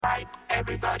right.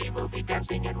 Everybody will be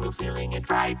dancing and we're feeling it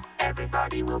right.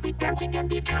 Everybody will be dancing and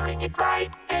be feeling it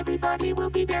right. Everybody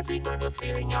will be dancing and we're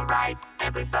feeling alright.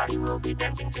 Everybody will be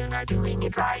dancing tonight, doing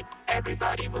it right.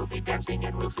 Everybody will be dancing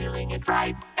and we're feeling it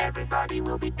right. Everybody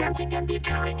will be dancing and be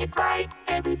feeling it right.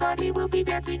 Everybody will be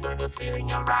dancing and we're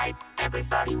feeling alright.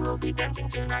 Everybody will be dancing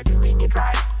tonight, doing it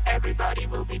right. Everybody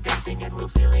will be dancing and we're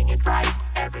feeling it right.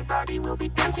 Everybody will be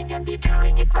dancing and be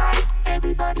feeling it right.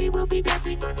 Everybody will be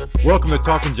dancing and we're feeling Welcome to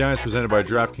Talking Giants, presented by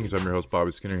DraftKings. I'm your host,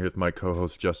 Bobby Skinner, here with my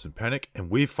co-host, Justin Pennick, and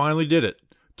we finally did it.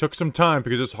 Took some time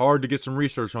because it's hard to get some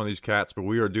research on these cats, but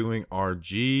we are doing our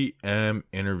GM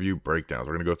interview breakdowns.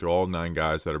 We're going to go through all 9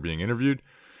 guys that are being interviewed.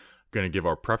 Going to give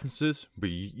our preferences, but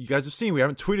you guys have seen we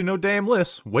haven't tweeted no damn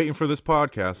lists. Waiting for this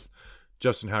podcast.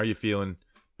 Justin, how are you feeling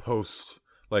post,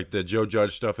 like, the Joe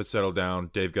Judge stuff has settled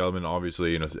down? Dave Gettleman,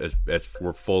 obviously, as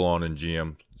we're full on in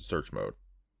GM search mode.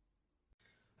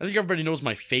 I think everybody knows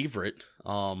my favorite,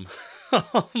 but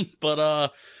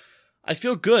I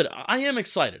feel good. I am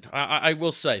excited. I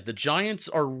will say the Giants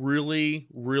are really,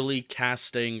 really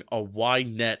casting a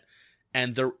wide net,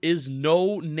 and there is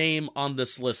no name on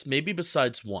this list, maybe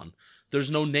besides one. There's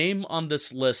no name on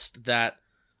this list that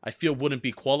I feel wouldn't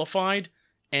be qualified,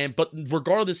 but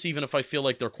regardless, even if I feel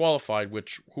like they're qualified,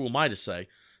 which who am I to say,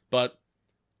 but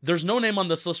there's no name on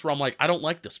this list where I'm like, I don't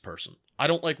like this person. I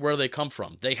don't like where they come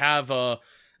from. They have a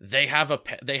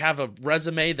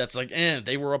resume that's like,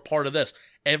 they were a part of this.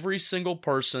 Every single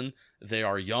person, they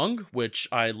are young, which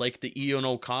I like the Ian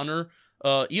O'Connor.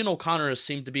 Ian O'Connor has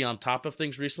seemed to be on top of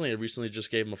things recently. I recently just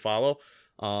gave him a follow.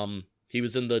 He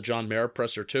was in the John Mara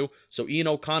presser too. So Ian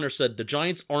O'Connor said the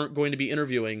Giants aren't going to be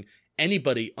interviewing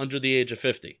anybody under the age of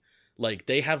 50. Like,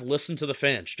 they have listened to the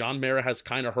fans. John Mara has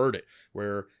kind of heard it,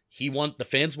 where the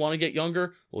fans want to get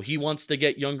younger. Well, he wants to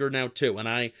get younger now too. And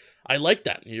I like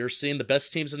that. You're seeing the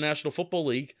best teams in the National Football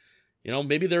League. You know,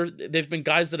 maybe they've been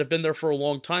guys that have been there for a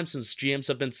long time since GMs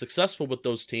have been successful with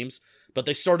those teams, but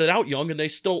they started out young and they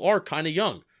still are kind of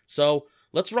young. So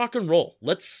let's rock and roll.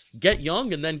 Let's get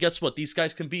young, and then guess what? These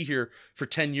guys can be here for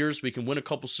 10 years. We can win a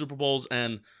couple Super Bowls,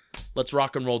 and let's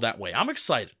rock and roll that way. I'm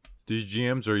excited. These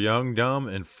GMs are young, dumb,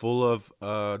 and full of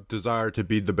desire to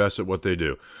be the best at what they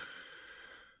do.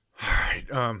 All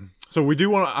right. So I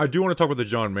do want to talk about the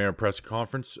John Mara press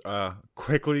conference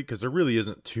quickly, because there really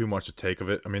isn't too much to take of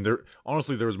it. I mean, there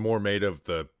was more made of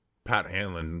the Pat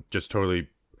Hanlon just totally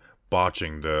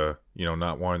botching the,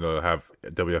 not wanting to have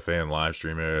WFAN live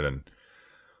stream it and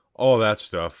all that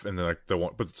stuff. And then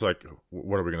but it's like,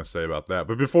 what are we going to say about that?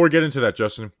 But before we get into that,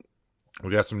 Justin,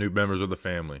 we got some new members of the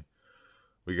family.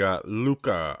 We got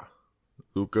Luca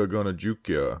gonna juke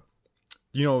ya.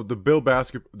 The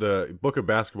Book of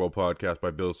Basketball podcast by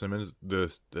Bill Simmons,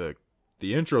 the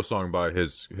intro song by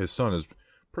his son is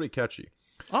pretty catchy.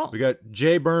 Oh. We got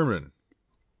Jay Berman.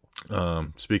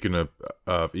 Speaking of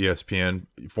ESPN,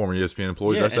 former ESPN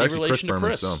employees, that's actually Chris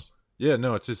Berman's son. Yeah,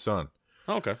 no, it's his son.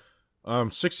 Oh, okay.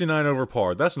 69 over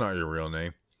par. That's not your real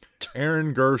name.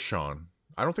 Aaron Gershon.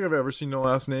 I don't think I've ever seen the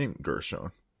last name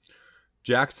Gershon.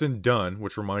 Jackson Dunn,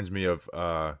 which reminds me of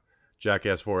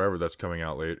Jackass Forever that's coming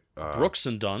out late. Brooks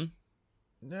and Dunn.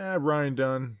 Ryan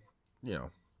Dunn.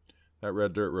 That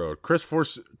Red Dirt Road. Chris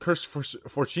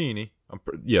Forcini.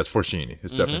 It's Forcini.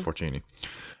 It's definitely Forcini.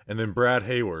 And then Brad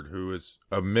Hayward, who is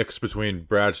a mix between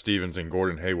Brad Stevens and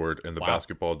Gordon Hayward and the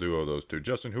basketball duo, those two.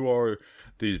 Justin, who are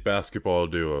these basketball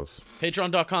duos?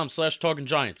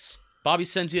 Patreon.com/TalkingGiants. Bobby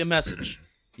sends you a message.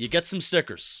 You get some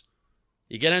stickers.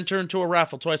 You get entered into a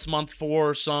raffle twice a month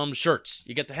for some shirts.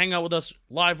 You get to hang out with us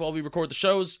live while we record the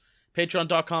shows.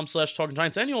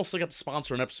 Patreon.com/TalkingGiants. And you also get to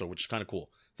sponsor an episode, which is kind of cool.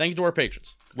 Thank you to our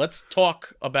patrons. Let's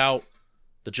talk about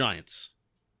the Giants.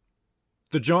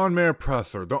 The John Mara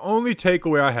presser. The only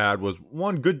takeaway I had was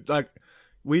one good,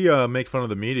 we make fun of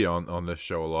the media on this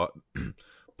show a lot.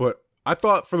 But I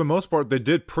thought for the most part they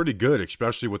did pretty good,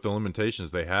 especially with the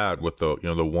limitations they had with the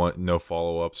one, no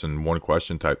follow-ups and one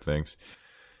question type things.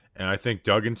 And I think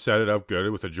Duggan set it up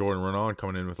good with the Jordan Renan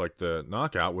coming in with the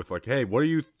knockout with hey, what do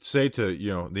you say to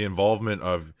the involvement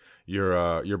of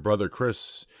your brother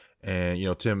Chris and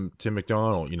Tim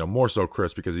McDonald, more so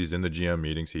Chris because he's in the GM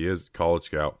meetings, he is college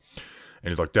scout, and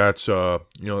he's like, that's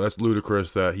that's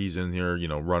ludicrous that he's in here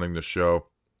running the show.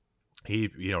 He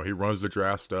runs the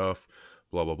draft stuff,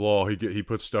 blah blah blah. He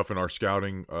puts stuff in our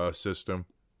scouting system,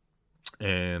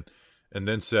 and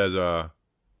then says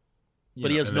but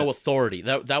he has no authority.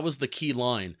 That was the key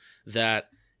line. That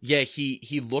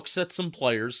he looks at some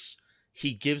players,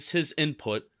 he gives his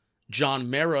input. John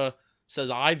Mara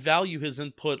says, I value his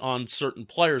input on certain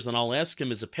players, and I'll ask him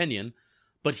his opinion,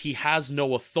 but he has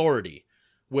no authority.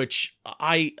 Which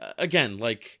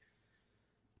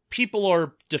people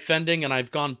are defending, and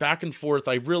I've gone back and forth.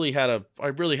 I really had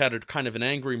a kind of an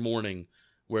angry morning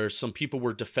where some people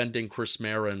were defending Chris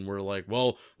Mara and were like,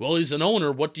 well, he's an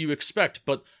owner. What do you expect?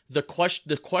 But the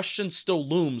question still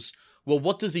looms. Well,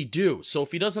 what does he do? So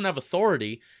if he doesn't have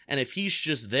authority, and if he's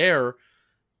just there,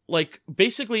 like,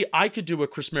 basically, I could do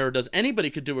what Chris Mara does. Anybody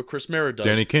could do what Chris Mara does.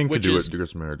 Danny King could do what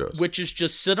Chris Mara does. Which is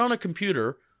just sit on a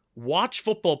computer, watch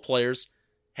football players.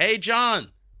 Hey,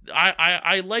 John,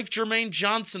 I like Jermaine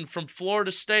Johnson from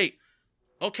Florida State.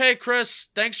 Okay, Chris,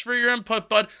 thanks for your input,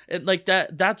 bud. And like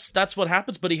that's what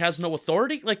happens, but he has no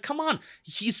authority? Like, come on.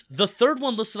 He's the third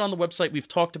one listed on the website. We've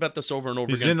talked about this over and over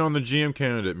again. He's in on the GM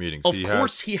candidate meetings. Of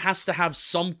course he has to have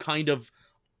some kind of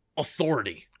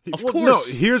authority. Of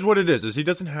course. No, here's what it is he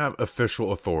doesn't have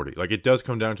official authority. Like, it does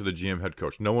come down to the GM head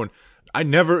coach. I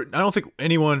don't think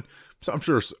anyone, I'm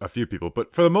sure a few people,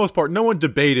 but for the most part, no one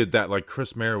debated that, like,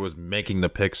 Chris Mara was making the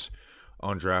picks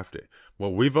on draft day.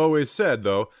 What we've always said,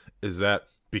 though, is that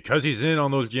because he's in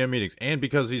on those GM meetings and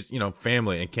because he's,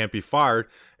 family and can't be fired,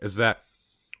 is that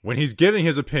when he's giving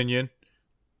his opinion,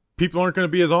 people aren't going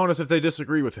to be as honest if they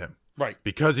disagree with him. Right.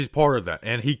 Because he's part of that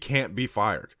and he can't be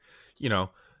fired,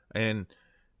 and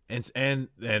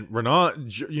Renan,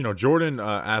 Jordan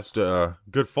asked a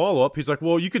good follow-up. He's like,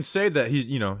 well, you can say that he's,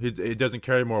 it doesn't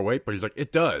carry more weight, but he's like,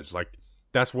 it does. Like,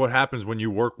 that's what happens when you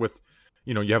work with,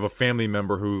 you have a family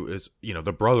member who is,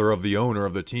 the brother of the owner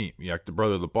of the team, like the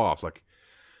brother of the boss. Like,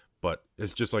 but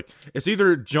it's just like, it's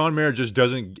either John Mara just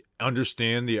doesn't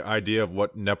understand the idea of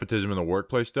what nepotism in the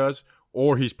workplace does,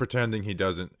 or he's pretending he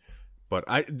doesn't. But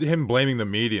him blaming the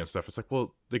media and stuff, it's like,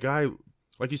 well, the guy,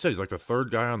 like you said, he's like the third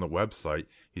guy on the website.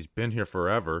 He's been here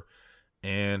forever.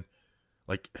 And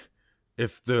like,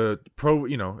 if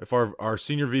if our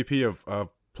senior VP of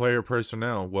player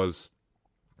personnel was,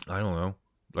 I don't know,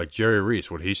 like Jerry Reese,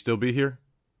 would he still be here?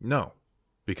 No,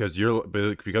 because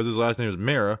his last name is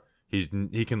Mara.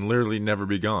 He can literally never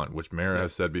be gone, which Mara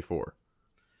has said before.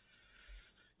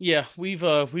 Yeah, we've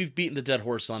beaten the dead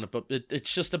horse on it, but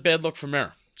it's just a bad look for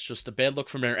Mara. It's just a bad look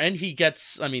for Mara, and he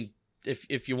gets. I mean,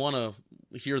 if you want to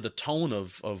hear the tone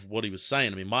of what he was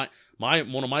saying, I mean, my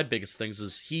one of my biggest things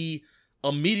is he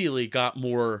immediately got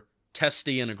more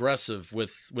testy and aggressive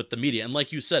with the media, and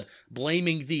like you said,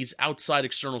 blaming these outside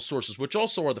external sources, which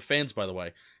also are the fans, by the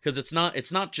way, because it's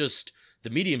not just the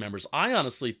media members. I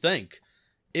honestly think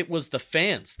it was the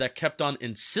fans that kept on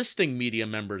insisting media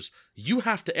members, you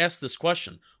have to ask this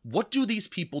question. What do these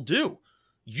people do?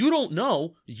 You don't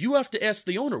know. You have to ask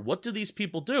the owner. What do these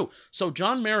people do? So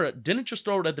John Mara didn't just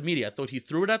throw it at the media. I thought he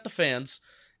threw it at the fans.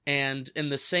 And in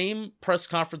the same press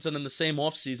conference and in the same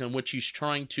offseason in which he's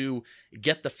trying to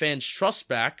get the fans' trust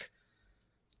back,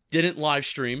 didn't live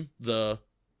stream the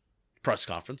press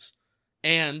conference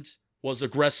and was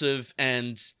aggressive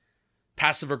and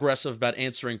passive-aggressive about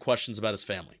answering questions about his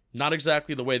family. Not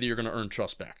exactly the way that you're going to earn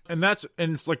trust back. And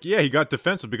it's like, yeah, he got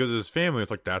defensive because of his family.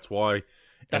 It's like, that's why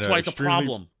it's a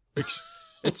problem.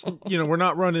 It's we're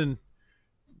not running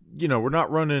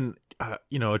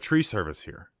a tree service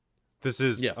here. This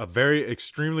is a very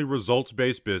extremely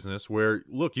results-based business where,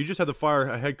 look, you just had to fire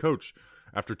a head coach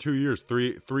after 2 years,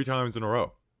 three times in a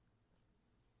row.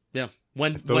 Yeah.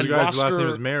 If those guys' last name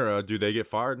is Mara, do they get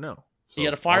fired? No. So he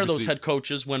had to fire those head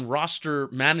coaches when roster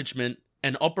management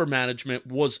and upper management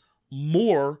was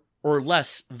more or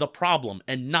less the problem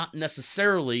and not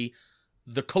necessarily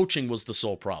the coaching was the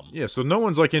sole problem. Yeah, so no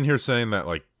one's like in here saying that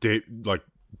like Dave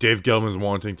Gettleman's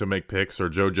wanting to make picks or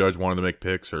Joe Judge wanted to make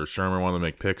picks or Sherman wanted to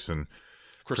make picks and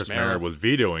Chris Mara was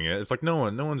vetoing it. It's like no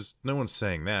one's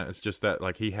saying that. It's just that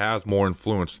like he has more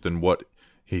influence than what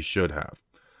he should have.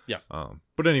 Yeah.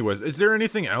 But anyways, is there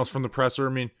anything else from the presser? I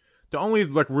mean, the only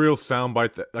like real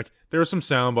soundbite that like there are some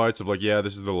sound bites of like, yeah,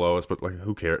 this is the lowest, but like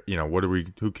who cares?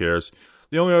 Who cares?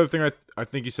 The only other thing I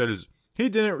think he said is he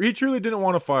truly didn't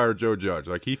want to fire Joe Judge.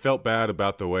 Like he felt bad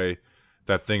about the way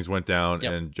that things went down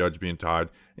and Judge being tied.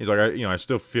 He's like, I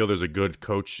still feel there's a good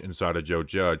coach inside of Joe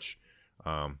Judge.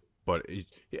 But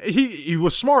he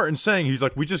was smart in saying he's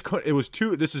like, we just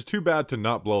couldn't, this is too bad to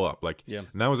not blow up. Like, and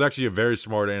that was actually a very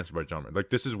smart answer by John.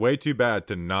 Like, this is way too bad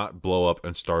to not blow up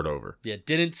and start over. Yeah,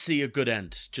 didn't see a good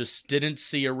end. Just didn't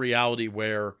see a reality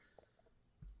where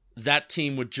that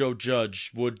team with Joe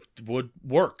Judge would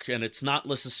work. And it's not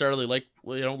necessarily like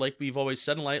we've always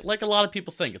said, and like a lot of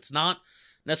people think, it's not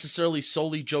necessarily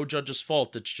solely Joe Judge's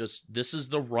fault. It's just, this is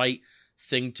the right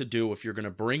thing to do if you're going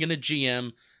to bring in a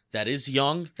GM that is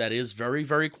young, that is very,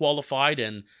 very qualified,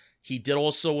 and he did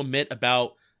also admit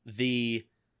about the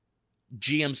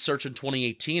GM search in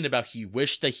 2018, about he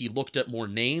wished that he looked at more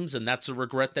names, and that's a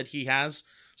regret that he has.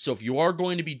 So if you are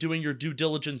going to be doing your due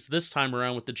diligence this time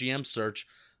around with the GM search,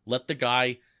 let the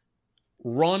guy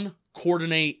run,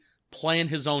 coordinate, plan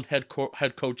his own head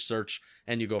coach search,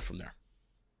 and you go from there.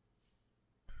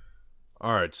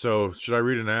 All right, so should I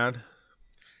read an ad?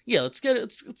 Yeah, let's get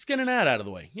an ad out of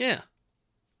the way. Yeah.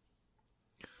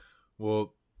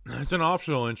 Well, it's an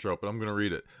optional intro, but I'm going to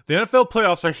read it. The NFL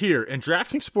playoffs are here, and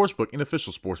DraftKings Sportsbook, an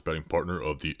official sports betting partner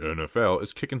of the NFL,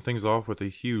 is kicking things off with a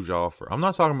huge offer. I'm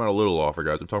not talking about a little offer,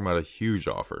 guys. I'm talking about a huge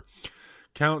offer.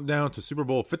 Countdown to Super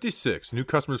Bowl 56. New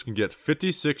customers can get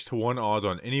 56-1 odds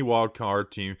on any wild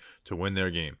card team to win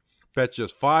their game. Bet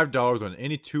just $5 on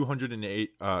any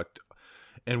 208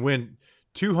 and win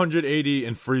 280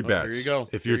 in free bets. There you go.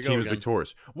 If your team is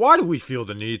victorious. Why do we feel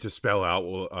the need to spell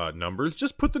out numbers?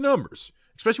 Just put the numbers.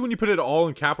 Especially when you put it all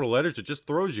in capital letters, it just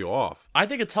throws you off. I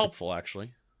think it's helpful,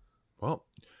 actually. Well,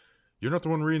 you're not the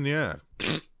one reading the ad.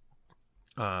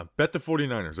 Bet the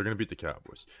 49ers. They're going to beat the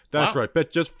Cowboys. That's right.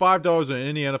 Bet just $5 on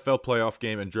any NFL playoff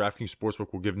game, and DraftKings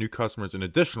Sportsbook will give new customers an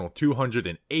additional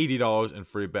 $280 in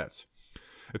free bets.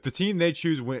 If the team they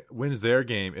choose wins their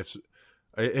game, if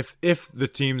the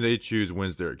team they choose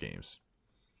wins their games.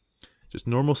 Just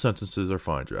normal sentences are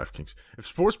fine, DraftKings.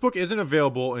 If Sportsbook isn't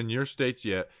available in your states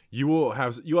yet, you'll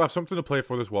have something to play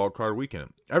for this wild card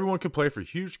weekend. Everyone can play for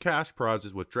huge cash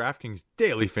prizes with DraftKings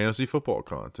daily fantasy football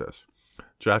contest.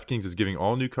 DraftKings is giving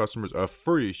all new customers a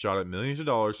free shot at millions of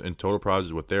dollars in total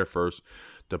prizes with their first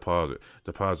deposit.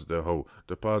 Deposit the hoe.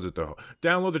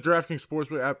 Download the DraftKings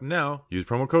Sportsbook app now. Use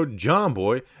promo code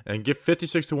JOHNBOY and get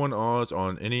 56-1 odds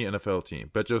on any NFL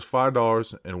team. Bet just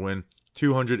 $5 and win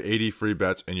 280 free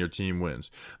bets and your team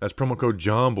wins. That's promo code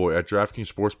JOHNBOY at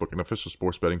DraftKings Sportsbook, an official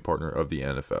sports betting partner of the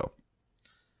NFL.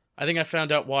 I think I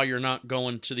found out why you're not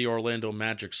going to the Orlando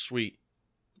Magic suite,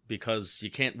 because you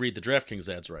can't read the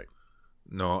DraftKings ads right.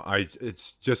 No,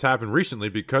 it's just happened recently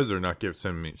because they're not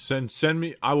send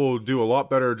me. I will do a lot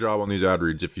better job on these ad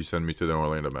reads if you send me to the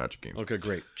Orlando Magic game. Okay,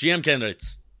 great. GM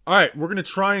candidates. All right, we're gonna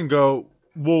try and go.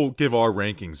 We'll give our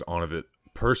rankings on it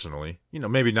personally.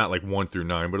 Maybe not like 1 through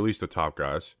 9, but at least the top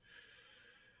guys.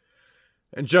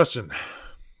 And Justin,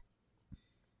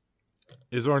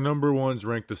 is our number ones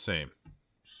ranked the same?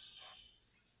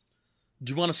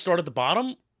 Do you want to start at the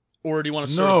bottom? Or do you want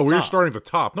to start at the top? No, we're starting at the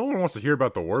top. No one wants to hear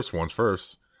about the worst ones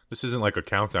first. This isn't like a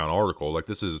countdown article. Like,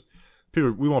 this is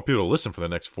people. We want people to listen for the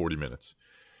next 40 minutes.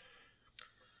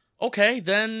 Okay,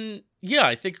 then, yeah,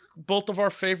 I think both of our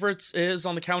favorites is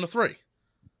on the count of 3.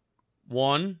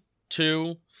 1,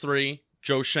 2, 3,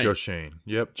 Joe Schoen. Joe Schoen.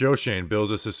 Yep, Joe Schoen,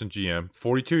 Bills assistant GM.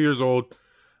 42 years old.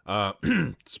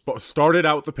 Started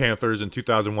out with the Panthers in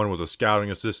 2001, was a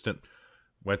scouting assistant.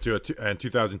 Went to in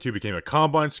 2002, became a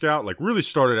combine scout, like really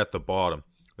started at the bottom.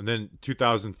 And then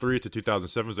 2003 to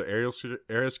 2007 was an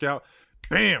area scout.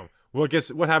 Bam! Well,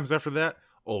 guess what happens after that?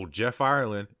 Old Jeff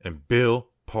Ireland and Bill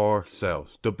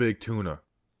Parcells, the big tuna.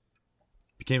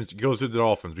 Goes to the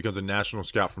Dolphins, becomes a national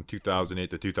scout from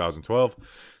 2008 to 2012.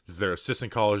 Is their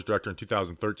assistant college director in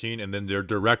 2013, and then their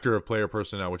director of player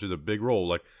personnel, which is a big role.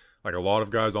 Like a lot of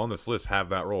guys on this list have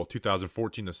that role,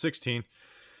 2014 to 16.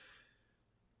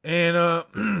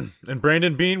 And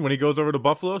Brandon Beane, when he goes over to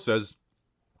Buffalo, says,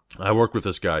 I worked with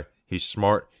this guy. He's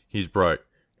smart. He's bright.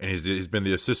 And he's been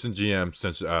the assistant GM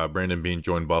since Brandon Beane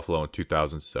joined Buffalo in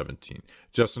 2017.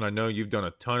 Justin, I know you've done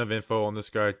a ton of info on this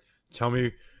guy. Tell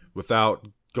me, without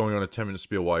going on a 10-minute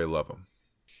spiel, why you love him.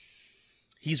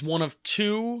 He's one of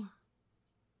 2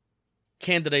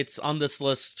 candidates on this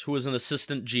list who is an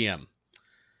assistant GM.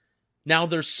 Now,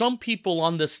 there's some people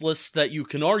on this list that you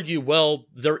can argue, well,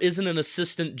 there isn't an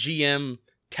assistant GM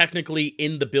technically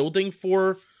in the building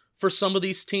for some of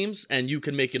these teams, and you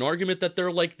can make an argument that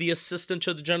they're like the assistant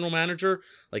to the general manager.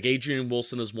 Like Adrian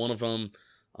Wilson is one of them.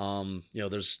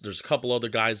 There's a couple other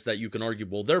guys that you can argue,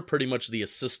 well, they're pretty much the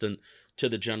assistant to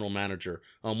the general manager.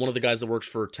 One of the guys that works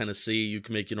for Tennessee, you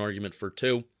can make an argument for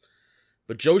too.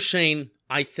 But Joe Schoen,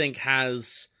 I think,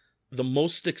 has the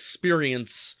most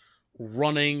experience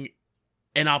running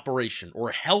an operation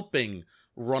or helping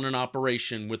run an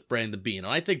operation with Brandon Beane.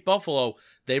 And I think Buffalo,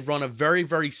 they've run a very,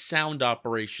 very sound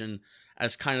operation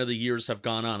as kind of the years have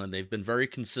gone on, and they've been very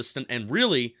consistent. And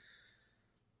really,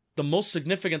 the most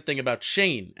significant thing about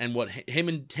Schoen and what him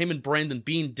and Brandon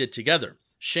Beane did together,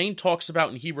 Schoen talks about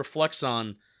and he reflects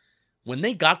on when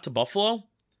they got to Buffalo,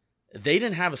 they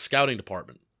didn't have a scouting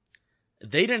department.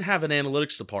 They didn't have an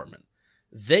analytics department.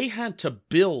 They had to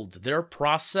build their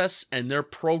process and their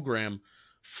program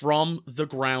from the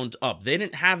ground up. They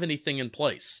didn't have anything in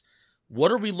place.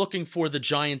 What are we looking for the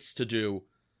Giants to do,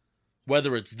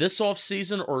 whether it's this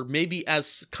offseason or maybe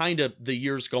as kind of the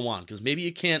years go on? Because maybe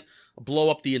you can't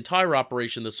blow up the entire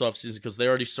operation this offseason because they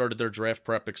already started their draft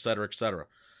prep, et cetera, et cetera.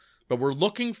 But we're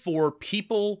looking for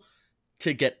people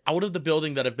to get out of the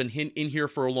building that have been in here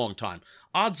for a long time.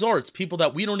 Odds are it's people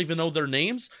that we don't even know their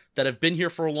names that have been here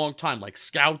for a long time, like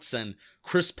scouts, and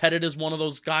Chris Pettit is one of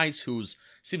those guys who's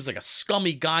seems like a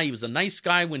scummy guy. He was a nice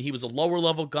guy when he was a lower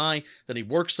level guy, then he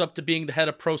works up to being the head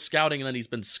of pro scouting, and then he's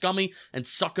been scummy and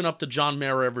sucking up to John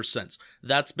Mara ever since.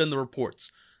 That's been the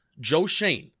reports. Joe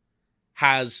Schoen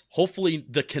has hopefully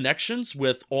the connections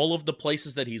with all of the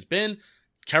places that he's been,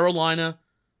 Carolina,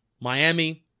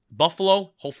 Miami,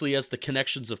 Buffalo. Hopefully he has the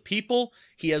connections of people.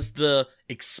 He has the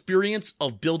experience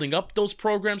of building up those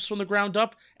programs from the ground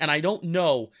up. And I don't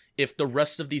know if the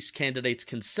rest of these candidates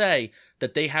can say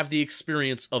that they have the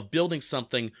experience of building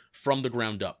something from the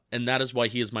ground up. And that is why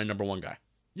he is my number one guy.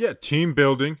 Yeah, team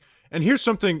building. And here's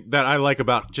something that I like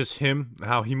about just him,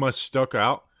 how he must stuck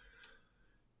out.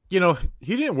 You know,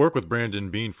 he didn't work with Brandon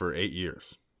Beane for 8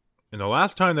 years. And the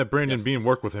last time that Brandon Beane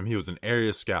worked with him, he was an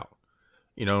area scout.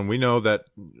 You know, and we know that,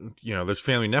 you know, there's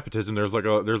family nepotism.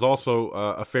 There's also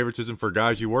a favoritism for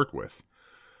guys you work with.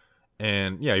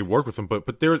 And yeah, he worked with them,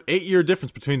 but there was 8-year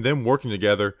difference between them working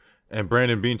together and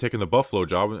Brandon Beane taking the Buffalo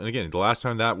job. And again, the last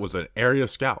time that was an area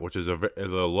scout, which is a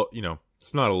you know,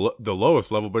 it's not the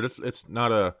lowest level, but it's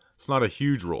not a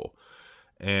huge role.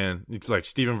 And it's like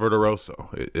Steven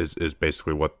Verderoso is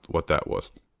basically what that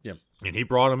was. Yeah. And he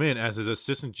brought him in as his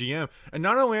assistant GM. And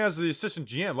not only as the assistant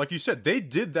GM, like you said, they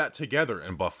did that together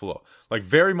in Buffalo. Like,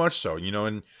 very much so, you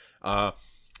know.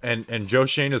 And Joe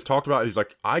Schoen has talked about, he's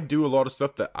like, I do a lot of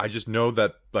stuff that I just know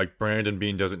that, like, Brandon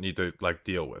Beane doesn't need to, like,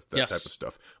 deal with. That type of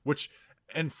stuff.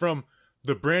 And from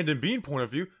the Brandon Beane point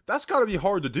of view, that's got to be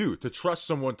hard to do, to trust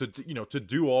someone to, you know, to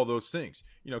do all those things.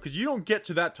 You know, because you don't get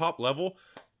to that top level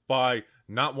by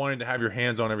not wanting to have your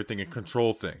hands on everything and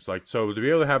control things. Like, so to be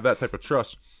able to have that type of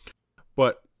trust.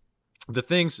 But the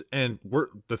things that we're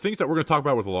going to talk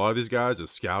about with a lot of these guys is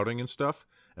scouting and stuff.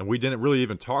 And we didn't really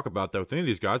even talk about that with any of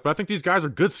these guys. But I think these guys are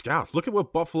good scouts. Look at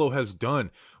what Buffalo has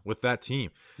done with that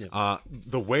team. Yeah.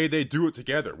 The way they do it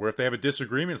together, where if they have a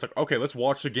disagreement, it's like, okay, let's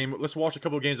watch the game. Let's watch a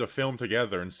couple of games of film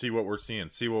together and see what we're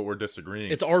seeing, see what we're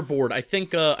disagreeing. It's our board. I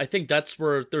think that's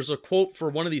where there's a quote for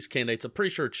one of these candidates. I'm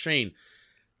pretty sure it's Shane.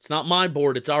 It's not my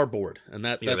board, it's our board. And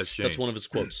that's one of his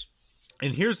quotes.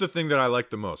 And here's the thing that I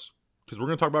like the most, because we're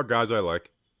going to talk about guys I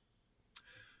like,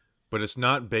 but it's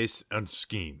not based on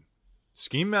scheme.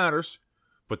 Scheme matters,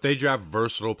 but they draft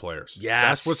versatile players.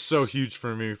 Yes. That's what's so huge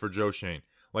for me for Joe Schoen.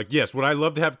 Like, yes, would I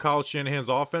love to have Kyle Shanahan's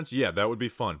offense? Yeah, that would be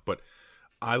fun. But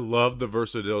I love the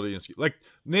versatility and scheme. Like,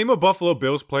 name a Buffalo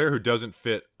Bills player who doesn't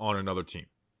fit on another team.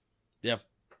 Yeah.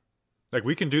 Like,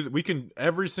 we can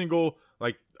every single,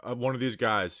 like, one of these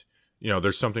guys, you know,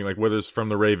 there's something like, whether it's from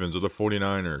the Ravens or the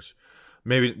 49ers,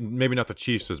 maybe not the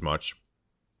Chiefs as much,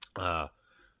 but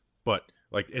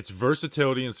like, it's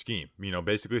versatility and scheme, you know,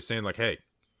 basically saying like, hey,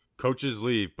 coaches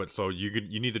leave, but so you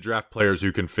need to draft players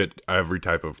who can fit every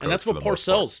type of coach. And that's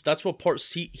what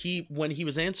he when he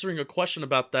was answering a question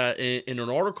about that in an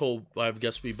article, I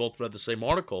guess we both read the same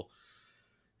article,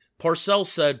 Parcells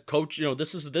said, Coach, you know,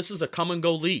 this is a come and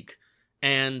go league.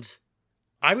 And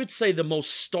I would say the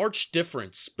most starch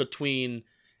difference between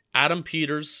Adam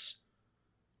Peters,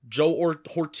 Joe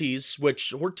Ortiz,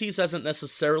 which Ortiz hasn't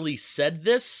necessarily said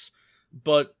this,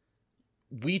 but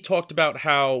we talked about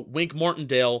how Wink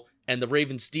Martindale and the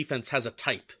Ravens defense has a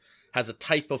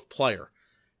type of player.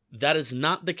 That is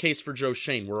not the case for Joe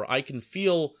Schoen, where I can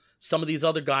feel some of these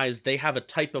other guys, they have a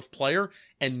type of player,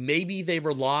 and maybe they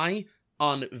rely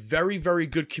on very, very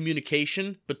good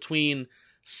communication between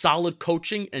solid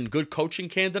coaching and good coaching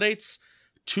candidates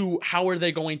to how are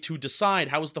they going to decide,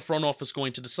 how is the front office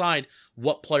going to decide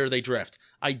what player they draft.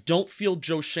 I don't feel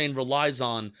Joe Schoen relies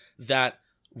on that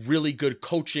really good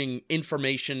coaching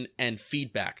information and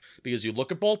feedback, because you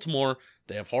look at Baltimore,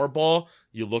 they have Harbaugh.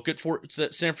 You look at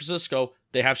San Francisco,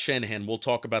 they have Shanahan. We'll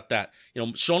talk about that. You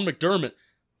know, Sean McDermott,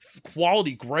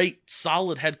 quality, great,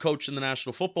 solid head coach in the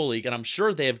National Football League, and I'm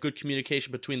sure they have good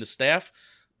communication between the staff,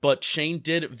 but Schoen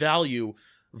did value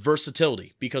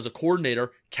versatility, because a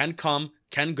coordinator can come,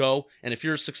 can go, and if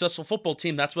you're a successful football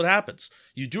team, that's what happens.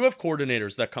 You do have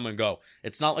coordinators that come and go.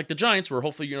 It's not like the Giants, where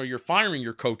hopefully, you know, you're firing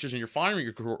your coaches and you're firing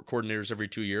your coordinators every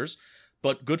 2 years,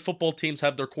 but good football teams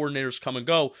have their coordinators come and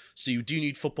go, so you do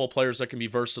need football players that can be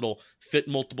versatile, fit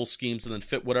multiple schemes, and then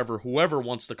fit whoever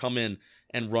wants to come in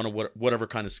and run whatever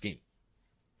kind of scheme.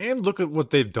 And look at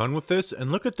what they've done with this,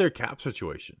 and look at their cap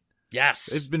situation. Yes.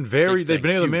 They've been able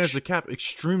to manage the cap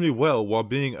extremely well while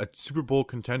being a Super Bowl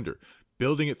contender,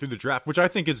 building it through the draft, which I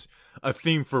think is a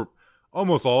theme for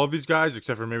almost all of these guys,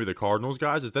 except for maybe the Cardinals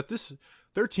guys, is that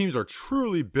their teams are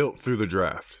truly built through the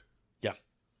draft. Yeah,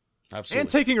 absolutely. And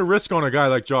taking a risk on a guy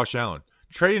like Josh Allen,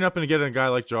 trading up and getting a guy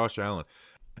like Josh Allen.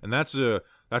 And that's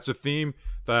That's a theme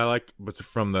that I like, but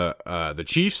from the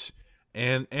Chiefs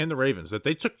and the Ravens, that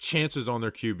they took chances on their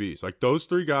QBs. Like those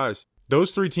three guys,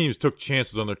 those three teams took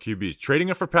chances on their QBs. Trading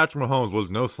up for Patrick Mahomes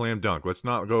was no slam dunk. Let's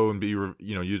not go and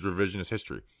use revisionist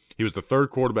history. He was the third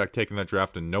quarterback taking that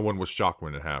draft, and no one was shocked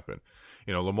when it happened.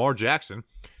 Lamar Jackson,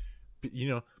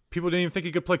 people didn't even think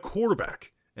he could play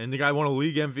quarterback, and the guy won a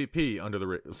league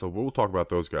MVP so we'll talk about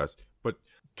those guys. But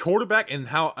quarterback and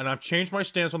I've changed my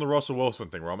stance on the Russell Wilson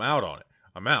thing where I'm out on it.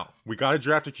 I'm out. We got to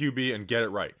draft a QB and get it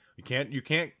right. You can't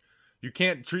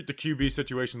treat the QB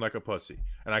situation like a pussy.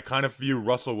 And I kind of view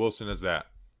Russell Wilson as that.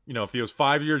 If he was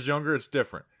 5 years younger, it's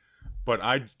different. But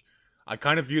I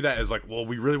kind of view that as like, well,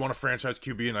 we really want a franchise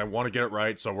QB and I want to get it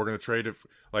right, so we're going to trade it.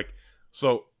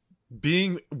 So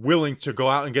being willing to go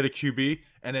out and get a QB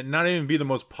and it not even be the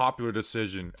most popular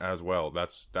decision as well.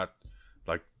 That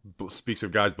speaks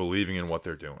of guys believing in what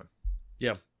they're doing.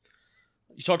 Yeah.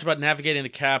 You talked about navigating the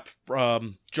cap.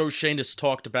 Joe Schoen has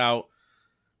talked about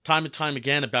time and time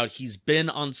again about he's been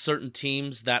on certain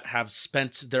teams that have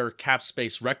spent their cap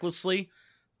space recklessly.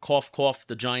 Cough, cough,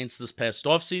 the Giants this past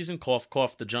offseason. Cough,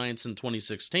 cough, the Giants in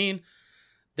 2016.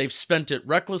 They've spent it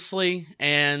recklessly,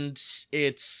 and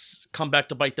it's come back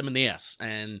to bite them in the ass.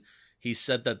 And he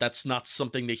said that that's not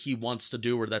something that he wants to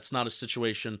do, or that's not a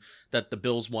situation that the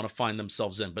Bills want to find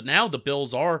themselves in. But now the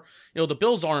Bills are, the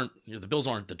Bills aren't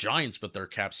the Giants with their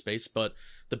cap space, but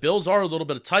the Bills are a little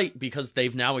bit tight because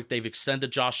they've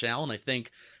extended Josh Allen. I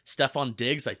think Stephon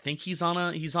Diggs, I think he's on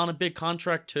a big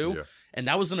contract too. Yeah. And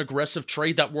that was an aggressive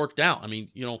trade that worked out. I mean,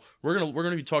 we're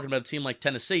gonna be talking about a team like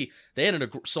Tennessee. They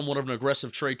had somewhat of an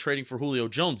aggressive trade trading for Julio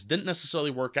Jones. Didn't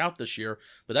necessarily work out this year,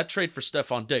 but that trade for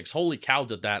Stephon Diggs, holy cow,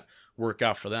 did that work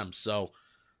out for them. So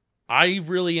I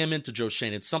really am into Joe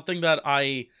Schoen. It's something that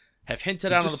I have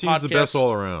hinted out on the podcast. Seems the best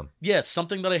all around. Yes,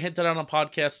 something that I hinted out on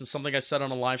podcast and something I said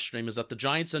on a live stream is that the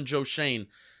Giants and Joe Schoen,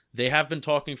 they have been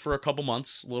talking for a couple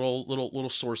months. Little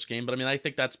source game, but I mean, I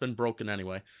think that's been broken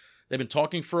anyway. They've been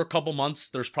talking for a couple months.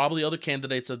 There's probably other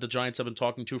candidates that the Giants have been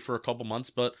talking to for a couple months,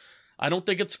 but I don't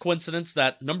think it's a coincidence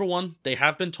that, number one, they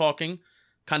have been talking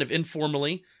kind of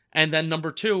informally, and then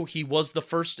number two, he was the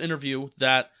first interview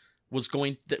that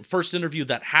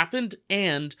happened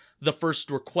and the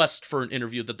first request for an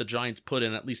interview that the Giants put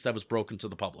in, at least that was broken to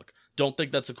the public. Don't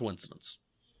think that's a coincidence.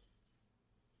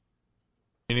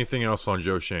 Anything else on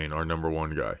Joe Schoen, our number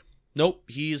one guy? Nope,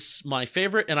 he's my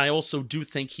favorite, and I also do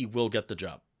think he will get the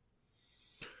job.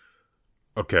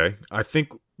 Okay, I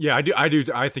think I do.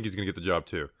 I think he's going to get the job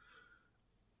too.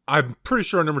 I'm pretty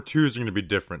sure our number two is going to be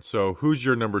different. So who's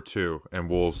your number two? And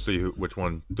we'll see which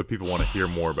one the people want to hear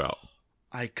more about.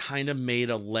 I kind of made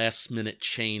a last-minute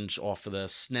change off of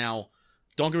this. Now,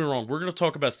 don't get me wrong. We're going to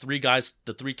talk about three guys,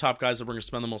 the three top guys that we're going to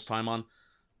spend the most time on.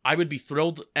 I would be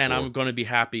thrilled, and I'm going to be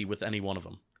happy with any one of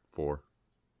them. Four?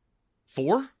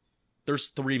 There's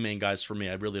three main guys for me.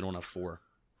 I really don't have four.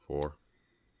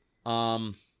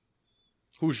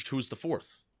 Who's the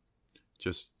fourth?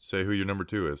 Just say who your number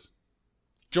two is.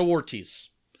 Joe Ortiz.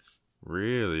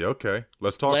 Really? Okay.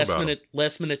 Let's talk about it.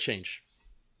 Last minute change.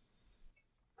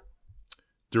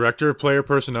 Director of player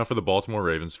personnel for the Baltimore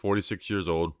Ravens, 46 years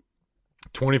old.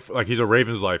 He's a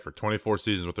Ravens lifer. 24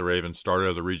 seasons with the Ravens. Started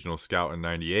as a regional scout in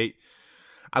 98.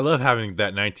 I love having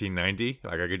that 1990.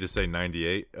 Like I could just say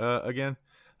 98 again.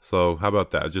 So how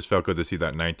about that? It just felt good to see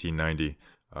that 1990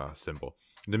 symbol.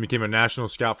 Then became a national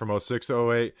scout from 06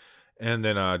 to 08. And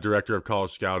then director of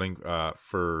college scouting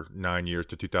for 9 years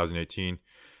to 2018.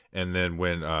 And then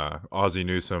when Ozzie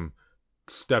Newsome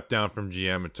stepped down from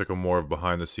GM and took a more of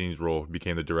behind-the-scenes role,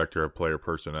 became the director of player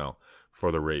personnel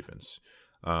for the Ravens.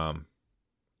 Well,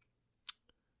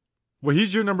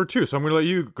 he's your number two, so I'm going to let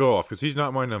you go off because he's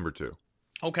not my number two.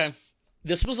 Okay.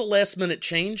 This was a last-minute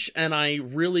change, and I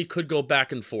really could go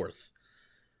back and forth.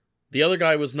 The other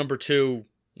guy was number two,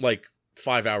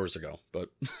 5 hours ago, but...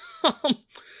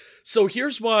 So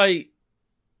here's why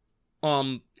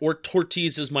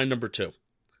Ortiz is my number two.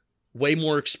 Way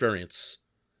more experience.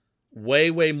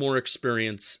 Way more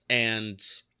experience, and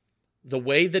the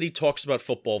way that he talks about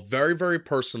football, very, very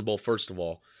personable, first of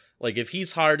all. If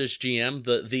he's hired as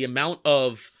GM, the amount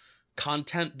of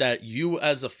content that you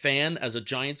as a fan, as a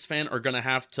Giants fan, are going to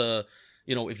have to,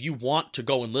 if you want to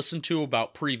go and listen to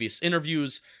about previous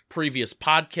interviews, previous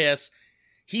podcasts,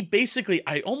 he basically,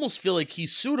 I almost feel like he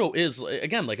pseudo is,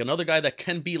 again, another guy that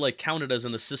can be counted as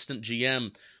an assistant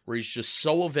GM, where he's just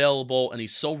so available and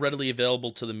he's so readily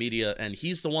available to the media, and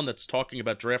he's the one that's talking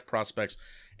about draft prospects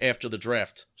after the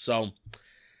draft. So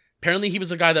apparently he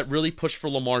was a guy that really pushed for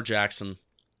Lamar Jackson.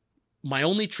 My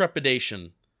only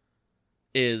trepidation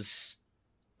is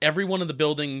everyone in the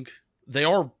building, they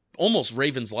are almost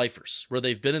Ravens lifers, where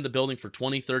they've been in the building for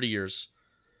 20, 30 years.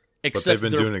 But they've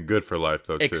been doing it good for life,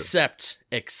 though, too.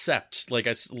 Except, like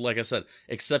I said,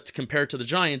 except compared to the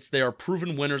Giants, they are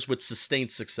proven winners with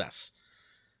sustained success.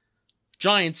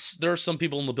 Giants, there are some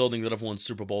people in the building that have won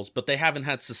Super Bowls, but they haven't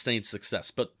had sustained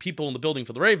success. But people in the building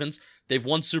for the Ravens, they've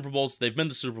won Super Bowls, they've been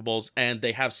to Super Bowls, and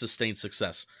they have sustained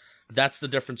success. That's the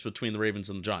difference between the Ravens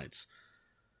and the Giants.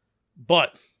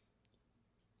 But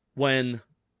when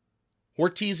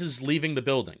Ortiz is leaving the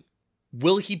building,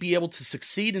 will he be able to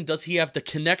succeed, and does he have the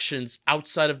connections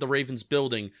outside of the Ravens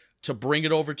building to bring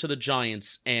it over to the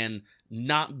Giants and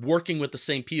not working with the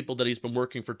same people that he's been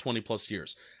working for 20 plus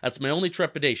years? That's my only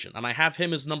trepidation. And I have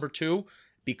him as number 2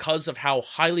 because of how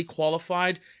highly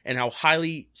qualified and how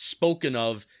highly spoken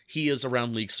of he is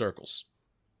around league circles.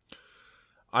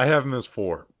 I have him as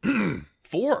 4.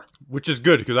 4? Which is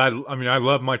good because I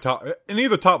love my top. Any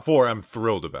of the top 4 I'm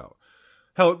thrilled about.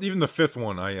 Hell, even the 5th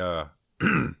one,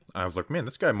 I was like, man,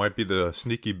 this guy might be the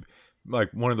sneaky,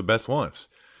 like one of the best ones.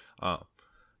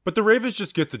 But the Ravens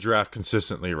just get the draft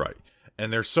consistently right.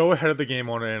 And they're so ahead of the game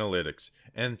on analytics.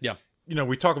 And,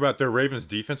 we talk about their Ravens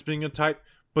defense being a type,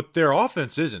 but their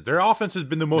offense isn't. Their offense has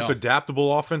been the most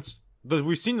adaptable offense that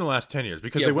we've seen in the last 10 years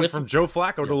because they went from Joe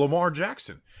Flacco to Lamar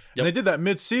Jackson. And they did that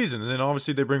mid-season. And then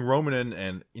obviously they bring Roman in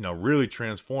and, really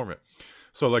transform it.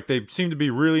 So, like, they seem to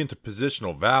be really into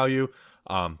positional value.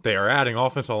 They are adding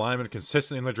offensive alignment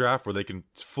consistently in the draft where they can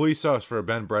fleece us for a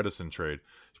Ben Bredesen trade.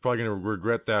 He's probably going to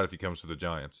regret that if he comes to the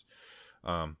Giants.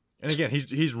 And again,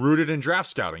 he's rooted in draft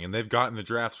scouting, and they've gotten the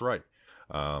drafts right.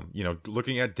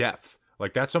 Looking at depth.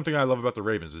 Like, that's something I love about the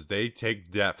Ravens is they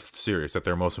take depth serious at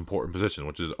their most important position,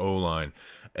 which is O-line,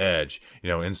 edge,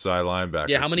 inside linebacker.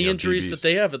 Yeah, how many injuries did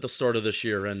they have at the start of this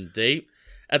year? And they,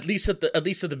 at least at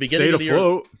the beginning of the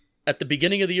year, at the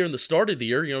beginning of the year and the start of the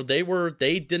year,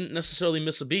 they didn't necessarily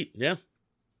miss a beat. Yeah.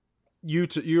 You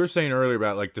were saying earlier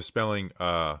about like dispelling,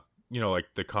 like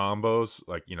the combos,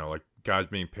 like guys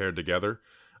being paired together.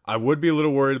 I would be a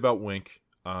little worried about Wink.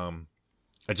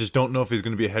 I just don't know if he's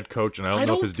going to be a head coach, and I don't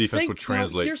know if his defense would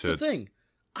translate. Here's the thing.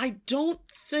 I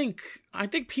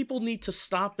think people need to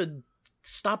stop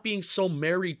being so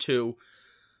married to.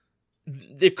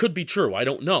 It could be true. I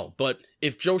don't know. But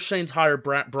if Joe Shane's hired,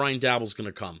 Brian Daboll's going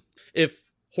to come. If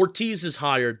Ortiz is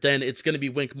hired, then it's going to be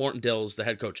Wink Martindale as the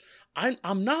head coach.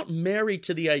 I'm not married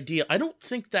to the idea. I don't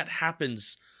think that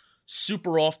happens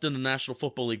super often in the National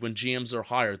Football League when GMs are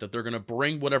hired, that they're going to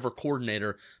bring whatever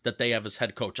coordinator that they have as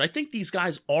head coach. I think these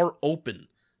guys are open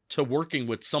to working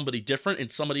with somebody different and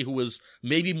somebody who is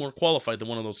maybe more qualified than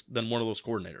one of those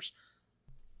coordinators.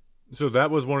 So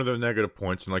that was one of the negative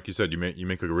points, and like you said, you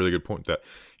make a really good point. That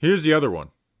here's the other one.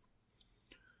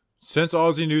 Since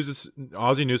Ozzie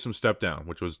Newsome stepped down,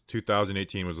 which was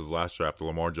 2018 was his last draft, the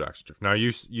Lamar Jackson draft. Now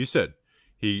you said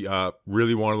he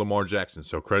really wanted Lamar Jackson,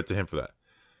 so credit to him for that.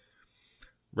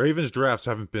 Ravens drafts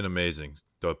haven't been amazing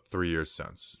the 3 years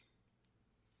since.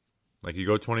 Like you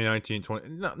go 2019,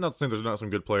 not saying there's not some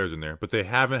good players in there, but they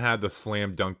haven't had the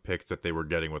slam dunk picks that they were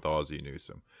getting with Ozzie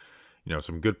Newsome.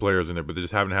 Some good players in there, but they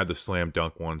just haven't had the slam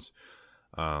dunk ones.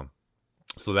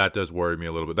 So that does worry me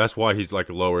a little bit. That's why he's like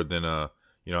lower than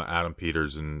Adam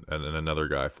Peters and another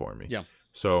guy for me. Yeah.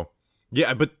 So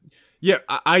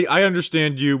I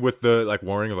understand you with the like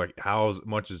worrying of like how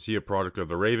much is he a product of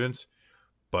the Ravens,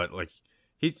 but like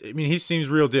he seems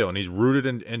real deal, and he's rooted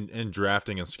in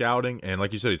drafting and scouting, and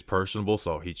like you said, he's personable,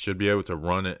 so he should be able to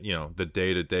run it, the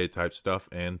day-to-day type stuff.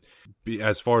 And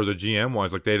as far as a GM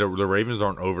wise, like the Ravens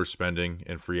aren't overspending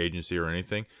in free agency or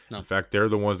anything. No. In fact, they're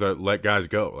the ones that let guys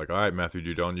go. Like, all right, Matthew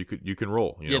Judon, you can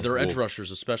roll. They're edge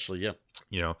rushers especially.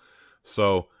 Yeah.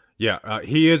 So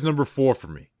he is number 4 for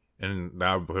me, and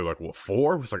I would be like, what,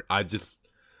 4? It's like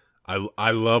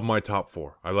I love my top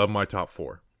 4. I love my top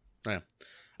 4. Yeah.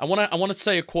 I want to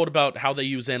say a quote about how they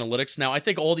use analytics. Now, I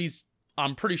think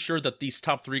I'm pretty sure that these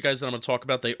top 3 guys that I'm going to talk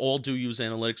about, they all do use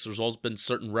analytics. There's always been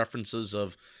certain references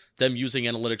of them using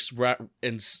analytics,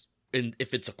 and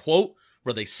if it's a quote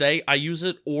where they say I use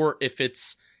it, or if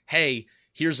it's, hey,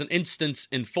 here's an instance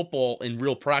in football in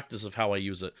real practice of how I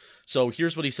use it. So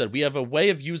here's what he said. We have a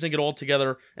way of using it all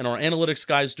together, and our analytics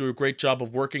guys do a great job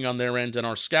of working on their end, and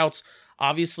our scouts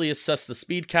obviously assess the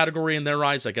speed category in their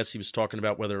eyes. I guess he was talking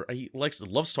about whether he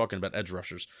loves talking about edge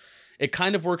rushers. It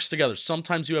kind of works together.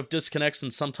 Sometimes you have disconnects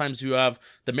and sometimes you have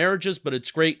the marriages, but it's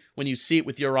great when you see it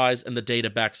with your eyes and the data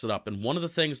backs it up. And one of the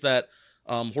things that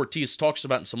Ortiz talks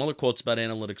about in some other quotes about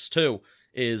analytics too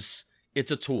is it's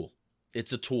a tool.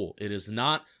 It's a tool. It is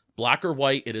not black or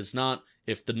white. It is not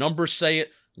if the numbers say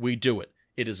it, we do it.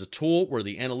 It is a tool where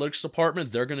the analytics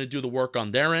department, they're going to do the work on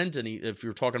their end. And if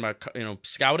you're talking about,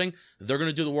 scouting, they're going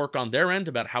to do the work on their end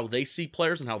about how they see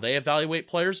players and how they evaluate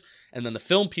players. And then the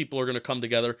film people are going to come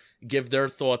together, give their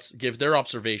thoughts, give their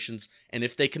observations. And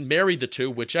if they can marry the two,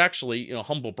 which actually,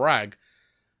 humble brag,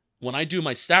 when I do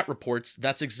my stat reports,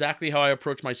 that's exactly how I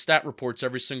approach my stat reports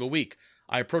every single week.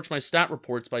 I approach my stat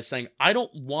reports by saying, I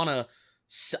don't want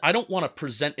to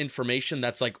present information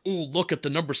that's like, ooh, look at the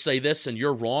numbers say this and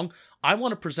you're wrong. I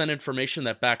want to present information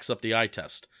that backs up the eye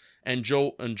test. And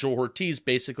Joe Ortiz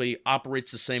basically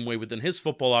operates the same way within his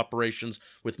football operations,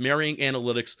 with marrying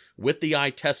analytics with the eye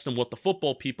test and what the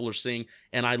football people are seeing.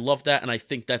 And I love that, and I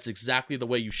think that's exactly the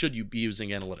way you should be using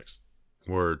analytics.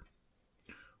 Word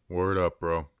up,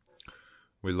 bro.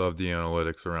 We love the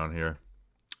analytics around here.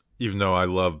 Even though I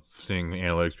love seeing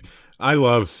analytics, I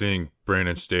love seeing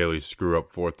Brandon Staley screw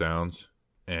up fourth downs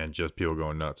and just people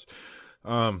going nuts.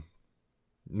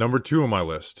 Number 2 on my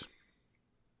list.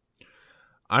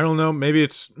 I don't know. Maybe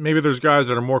there's guys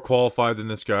that are more qualified than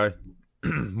this guy,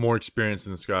 more experienced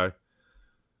than this guy.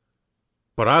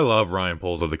 But I love Ryan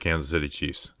Poles of the Kansas City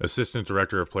Chiefs, Assistant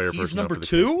Director of Player Personnel. He's number for the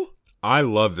 2? Chiefs. I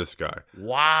love this guy.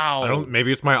 Wow.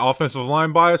 Maybe it's my offensive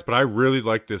line bias, but I really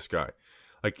like this guy.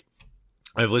 Like,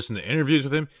 I've listened to interviews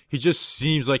with him. He just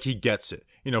seems like he gets it.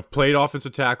 Played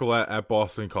offensive tackle at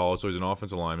Boston College, so he's an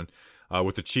offensive lineman.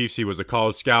 With the Chiefs, he was a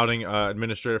college scouting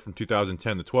administrator from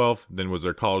 2010 to 12, then was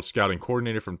their college scouting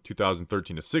coordinator from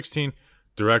 2013 to 16,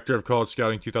 director of college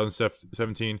scouting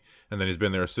 2017, and then he's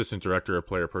been their assistant director of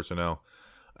player personnel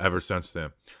ever since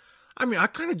then. I mean, I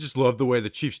kind of just love the way the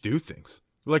Chiefs do things.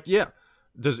 Like, yeah,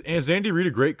 is Andy Reid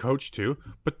a great coach too?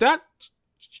 But that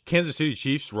Kansas City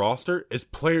Chiefs roster is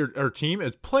player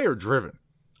driven.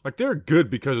 Like, they're good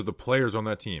because of the players on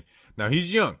that team. Now,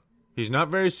 he's young. He's not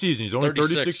very seasoned. He's only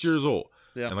 36 years old.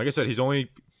 Yeah. And like I said, he's only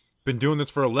been doing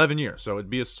this for 11 years, so it'd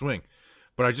be a swing.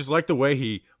 But I just like the way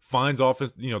he finds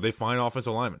offense. They find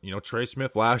offensive linemen. Trey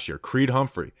Smith last year, Creed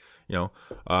Humphrey.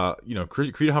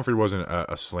 Creed Humphrey wasn't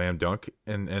a slam dunk,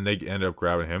 and they ended up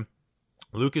grabbing him.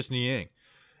 Lucas Niang.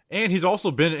 And he's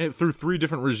also been through 3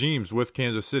 different regimes with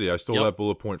Kansas City. I stole that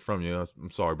bullet point from you. I'm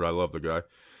sorry, but I love the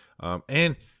guy.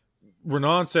 And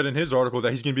Renan said in his article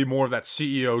that he's going to be more of that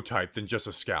CEO type than just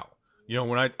a scout.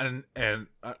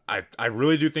 I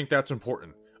really do think that's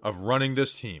important, of running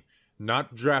this team,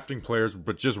 not drafting players,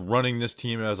 but just running this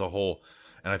team as a whole.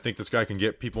 And I think this guy can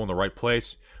get people in the right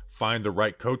place, find the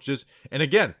right coaches. And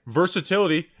again,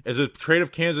 versatility is a trait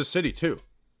of Kansas City too.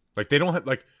 Like, they don't have,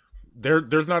 like,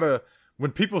 there's not a,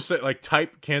 when people say, like,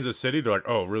 type Kansas City, they're like,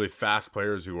 oh, really fast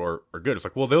players who are good. It's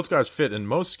like, well, those guys fit in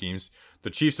most schemes. The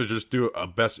Chiefs are just do a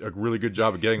really good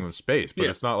job of getting them space, but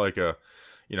it's not like a,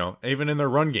 even in their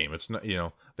run game, it's not,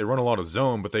 they run a lot of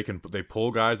zone, but they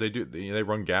pull guys, they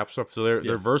run gap stuff, so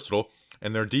they're versatile,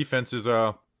 and their defense is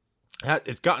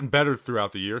it's gotten better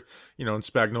throughout the year, and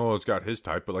Spagnuolo's got his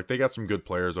type, but like, they got some good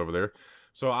players over there.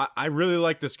 So I really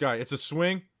like this guy. It's a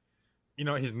swing.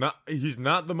 He's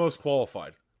not the most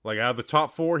qualified. Like, out of the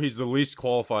top 4, he's the least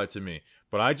qualified to me.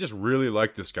 But I just really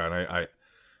like this guy, and I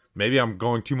maybe I'm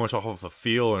going too much off of a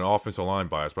feel and offensive line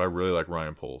bias, but I really like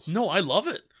Ryan Poles. No, I love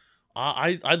it.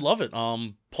 I love it.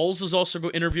 Poles is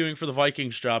also interviewing for the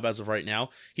Vikings job as of right now.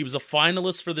 He was a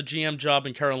finalist for the GM job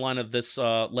in Carolina this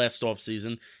last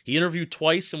offseason. He interviewed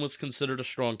twice and was considered a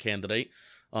strong candidate.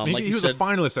 Like he was a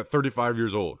finalist at 35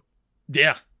 years old.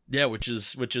 Yeah, which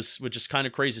is kind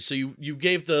of crazy. So you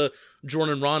gave the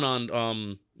Jordan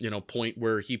Ronan point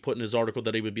where he put in his article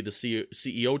that he would be the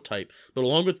CEO type, but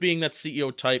along with being that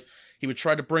CEO type, he would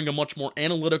try to bring a much more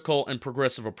analytical and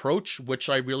progressive approach, which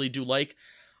I really do like.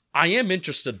 I am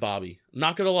interested, Bobby.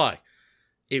 Not gonna lie,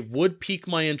 it would pique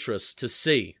my interest to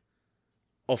see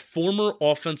a former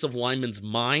offensive lineman's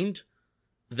mind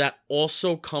that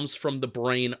also comes from the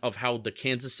brain of how the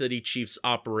Kansas City Chiefs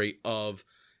operate. Of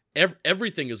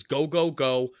everything is go, go,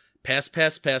 go, pass,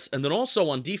 pass, pass. And then also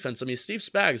on defense, I mean, Steve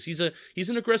Spags, he's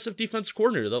an aggressive defense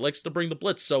coordinator that likes to bring the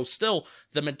blitz. So still,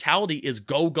 the mentality is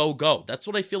go, go, go. That's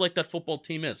what I feel like that football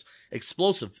team is.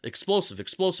 Explosive, explosive,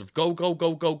 explosive. Go, go,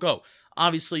 go, go, go.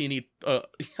 Obviously, you need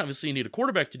a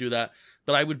quarterback to do that.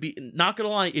 But I would be, not going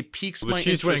to lie, it piques my interest.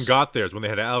 The Chiefs went and got theirs when they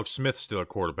had Alex Smith still a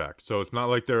quarterback. So it's not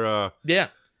like they're,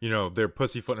 they're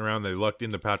pussyfooting around. They lucked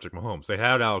into Patrick Mahomes. They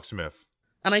had Alex Smith.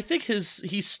 And I think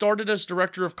he started as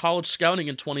director of college scouting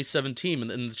in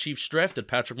 2017, and the Chiefs drafted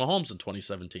Patrick Mahomes in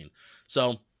 2017.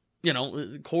 So,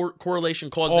 correlation,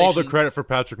 causation. All the credit for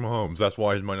Patrick Mahomes. That's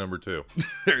why he's my number 2.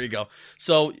 There you go.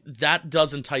 So that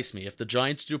does entice me. If the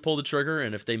Giants do pull the trigger,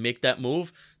 and if they make that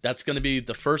move, that's going to be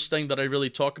the first thing that I really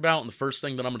talk about, and the first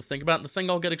thing that I'm going to think about, and the thing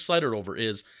I'll get excited over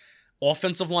is,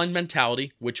 offensive line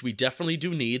mentality, which we definitely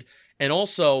do need, and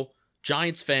also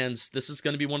Giants fans, this is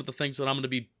going to be one of the things that I'm going to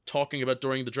be talking about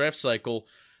during the draft cycle.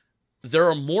 There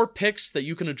are more picks that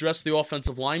you can address the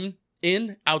offensive line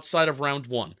in outside of round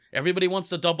 1. Everybody wants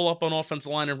to double up on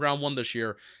offensive line in round 1 this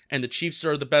year, and the Chiefs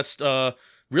are the best,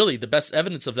 really the best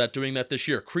evidence of that doing that this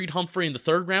year. Creed Humphrey in the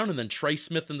 3rd round and then Trey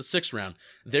Smith in the 6th round.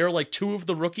 They're like 2 of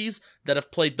the rookies that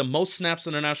have played the most snaps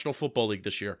in the National Football League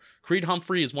this year. Creed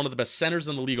Humphrey is one of the best centers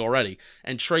in the league already,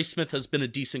 and Trey Smith has been a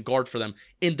decent guard for them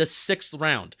in the 6th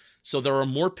round. So there are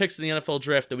more picks in the NFL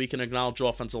draft that we can acknowledge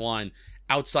offensive line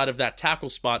outside of that tackle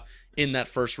spot in that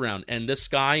 1st round. And this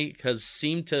guy has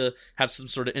seemed to have some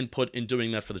sort of input in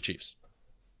doing that for the Chiefs.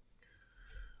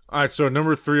 All right, so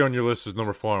number 3 on your list is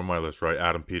number 4 on my list, right?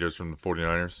 Adam Peters from the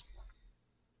 49ers.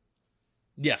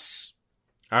 Yes.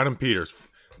 Adam Peters.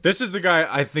 This is the guy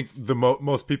I think the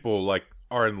most people like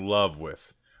are in love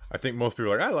with. I think most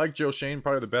people are like, I like Joe Shane,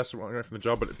 probably the best one from the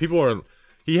job, but people are,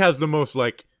 he has the most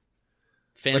like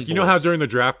you know how during the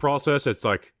draft process, it's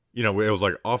like, you know, it was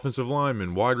like offensive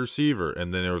lineman, wide receiver,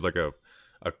 and then there was like a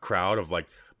crowd of like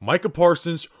Micah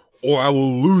Parsons, or I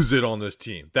will lose it on this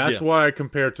team. That's why I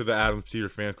compare it to the Adam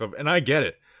Peters fan club. And I get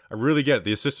it. I really get it.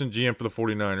 The assistant GM for the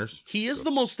 49ers. He is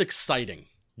the most exciting.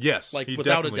 Yes. Like, he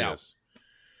without a doubt. Is.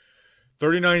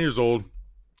 39 years old.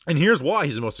 And here's why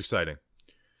he's the most exciting.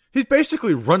 He's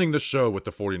basically running the show with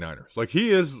the 49ers. Like,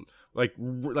 he is like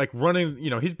running, you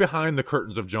know, he's behind the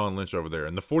curtains of John Lynch over there.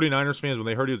 And the 49ers fans, when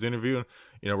they heard he was interviewing,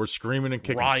 you know, were screaming and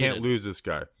kicking. Can't lose this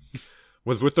guy.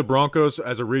 Was with the Broncos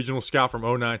as a regional scout from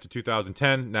 2009 to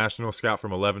 2010, national scout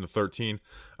from 11 to 13,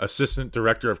 assistant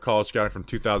director of college scouting from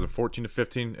 2014 to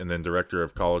 15, and then director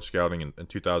of college scouting in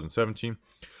 2017.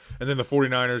 And then the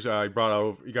 49ers,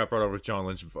 he got brought over with John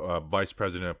Lynch, vice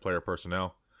president of player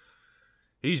personnel.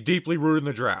 He's deeply rooted in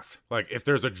the draft. Like, if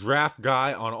there's a draft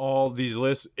guy on all these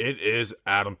lists, it is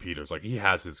Adam Peters. Like, he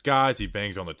has his guys. He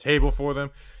bangs on the table for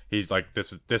them. He's like,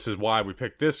 this is why we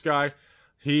picked this guy.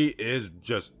 He is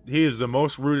the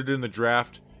most rooted in the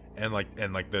draft and like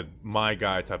the my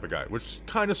guy type of guy, which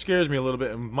kind of scares me a little bit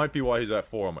and might be why he's at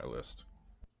 4 on my list.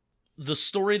 The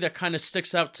story that kind of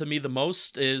sticks out to me the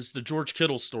most is the George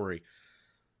Kittle story.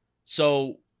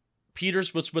 So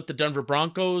Peters was with the Denver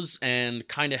Broncos, and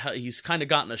he's kind of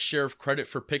gotten a share of credit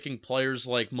for picking players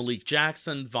like Malik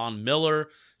Jackson, Von Miller,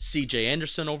 C.J.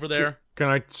 Anderson over there. Can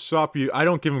I stop you? I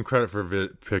don't give him credit for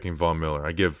picking Von Miller.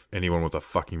 I give anyone with a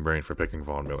fucking brain for picking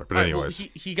Von Miller. But anyways, well,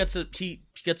 he gets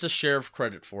a share of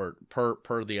credit for it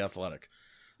per the Athletic.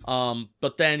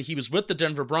 But then he was with the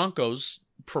Denver Broncos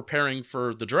preparing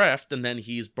for the draft, and then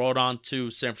he's brought on to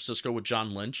San Francisco with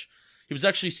John Lynch. He was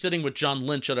actually sitting with John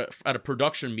Lynch at a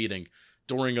production meeting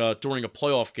during a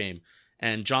playoff game,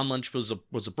 and John Lynch was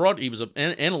an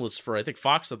analyst for, I think,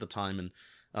 Fox at the time,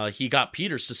 and he got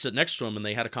Peters to sit next to him, and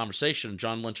they had a conversation. And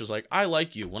John Lynch is like, "I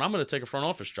like you. When I'm going to take a front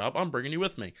office job, I'm bringing you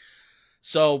with me."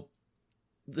 So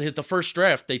the first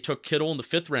draft, they took Kittle in the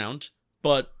 5th round,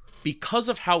 but because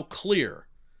of how clear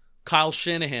Kyle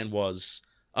Shanahan was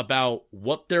about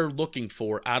what they're looking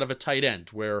for out of a tight end,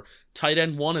 where tight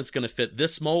end 1 is going to fit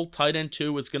this mold, tight end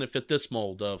 2 is going to fit this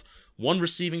mold of 1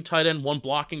 receiving tight end, 1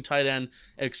 blocking tight end,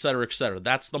 etc., etc.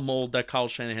 That's the mold that Kyle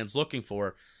Shanahan's looking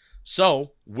for.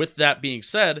 So, with that being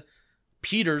said,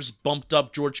 Peters bumped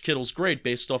up George Kittle's grade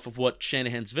based off of what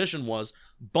Shanahan's vision was,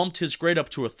 bumped his grade up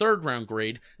to a 3rd round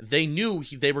grade. They knew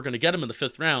they were going to get him in the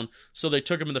 5th round, so they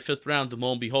took him in the 5th round, and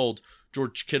lo and behold,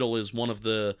 George Kittle is one of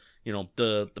the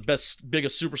biggest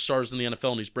superstars in the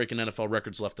NFL, and he's breaking NFL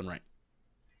records left and right.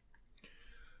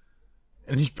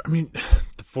 And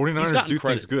the 49ers do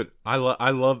things good. I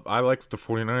like the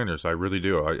 49ers. I really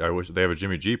do. I wish they have a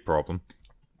Jimmy G problem.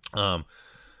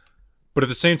 But at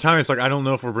the same time, it's like, I don't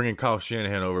know if we're bringing Kyle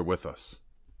Shanahan over with us,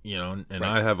 you know, and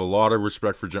right. I have a lot of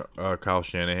respect for Kyle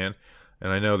Shanahan.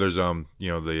 And I know there's, the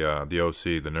OC,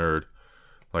 the nerd,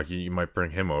 like you might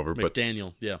bring him over.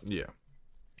 McDaniel, Yeah.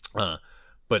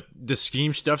 But the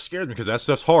scheme stuff scares me because that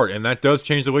stuff's hard, and that does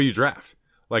change the way you draft.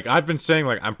 Like, I've been saying,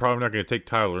 like, I'm probably not going to take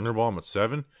Tyler Linderbaum at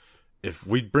 7. If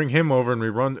we bring him over and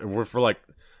we're for, like,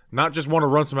 not just want to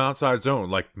run some outside zone,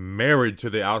 like, married to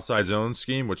the outside zone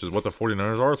scheme, which is what the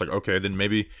 49ers are, it's like, okay, then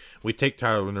maybe we take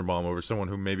Tyler Linderbaum over someone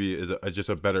who maybe is just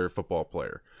a better football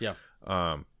player. Yeah.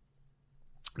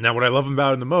 Now, what I love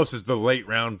about him the most is the late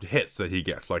round hits that he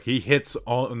gets. Like, he hits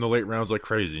in the late rounds like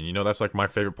crazy. And, you know, that's, like, my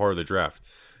favorite part of the draft.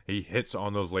 He hits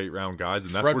on those late round guys,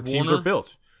 and that's where teams are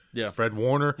built. Yeah. Fred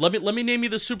Warner. Let me name you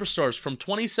the superstars. From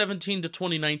 2017 to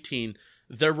 2019,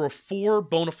 there were 4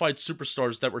 bona fide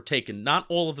superstars that were taken. Not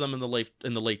all of them in the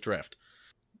late draft.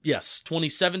 Yes,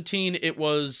 2017, it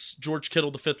was George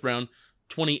Kittle, the 5th round.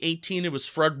 2018, it was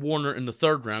Fred Warner in the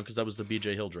 3rd round because that was the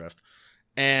B.J. Hill draft.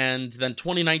 And then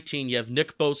 2019, you have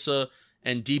Nick Bosa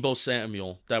and Deebo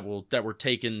Samuel that were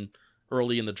taken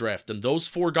early in the draft. And those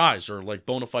 4 guys are like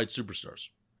bona fide superstars.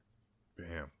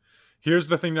 Bam. Here's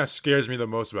the thing that scares me the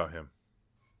most about him.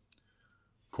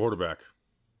 Quarterback.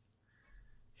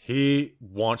 He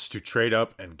wants to trade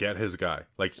up and get his guy.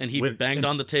 And he banged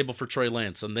on the table for Trey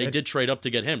Lance, and they did trade up to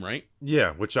get him, right?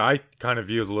 Yeah, which I kind of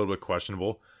view as a little bit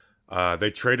questionable. They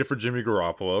traded for Jimmy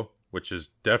Garoppolo, which is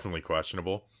definitely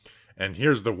questionable. And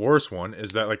here's the worst one,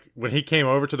 is that like when he came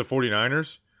over to the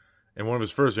 49ers in one of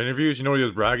his first interviews, you know what he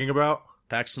was bragging about?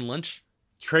 Paxton Lynch?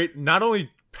 Not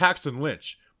only Paxton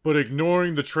Lynch, but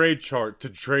ignoring the trade chart to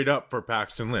trade up for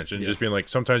Paxton Lynch and just being like,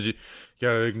 sometimes you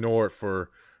gotta ignore it for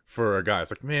a guy.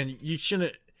 It's like, man, you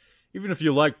shouldn't. Even if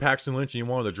you like Paxton Lynch and you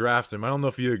wanted to draft him, I don't know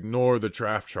if you ignore the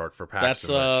draft chart for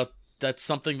Paxton Lynch. That's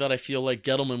something that I feel like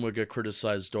Gettleman would get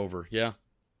criticized over. Yeah.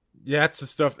 Yeah, it's the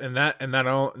stuff, and that not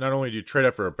only do you trade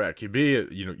up for a bad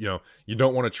QB, you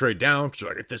don't want to trade down because you're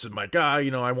like, if this is my guy,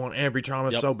 I want Ambry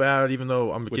Thomas so bad, even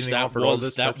though I'm getting offered all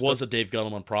this. That was a Dave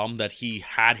Gettleman problem, that he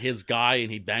had his guy and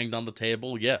he banged on the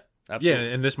table. Yeah, absolutely.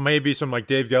 Yeah, and this may be some like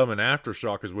Dave Gettleman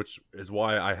aftershock, which is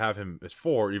why I have him as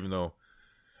 4, even though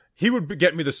he would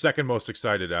get me the second most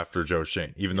excited after Joe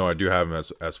Schoen, even though I do have him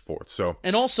as 4th. So,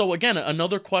 and also, again,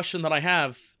 another question that I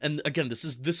have, and again, this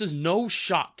is no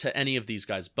shot to any of these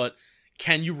guys, but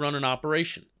can you run an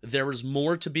operation? There is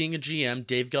more to being a GM.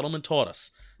 Dave Gettleman taught us.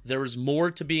 There is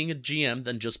more to being a GM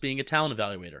than just being a talent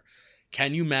evaluator.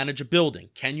 Can you manage a building?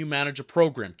 Can you manage a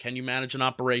program? Can you manage an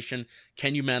operation?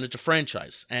 Can you manage a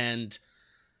franchise? And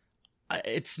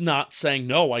it's not saying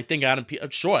no. I think Adam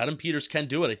Peters can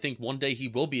do it. I think one day he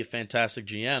will be a fantastic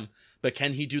GM, but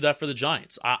can he do that for the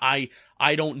Giants? I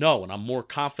don't know, and I'm more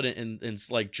confident in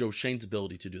like Joe Schoen's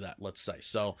ability to do that, let's say.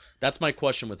 So that's my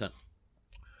question with him.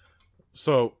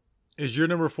 So is your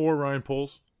number 4 Ryan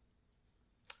Poles?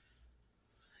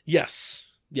 Yes.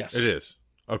 It is.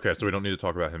 Okay, so we don't need to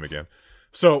talk about him again.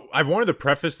 So I wanted to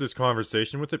preface this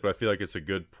conversation with it, but I feel like it's a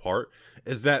good part,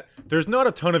 is that there's not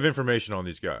a ton of information on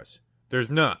these guys. There's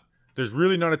not. There's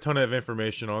really not a ton of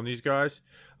information on these guys.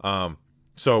 And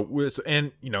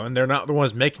they're not the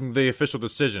ones making the official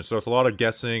decision. So it's a lot of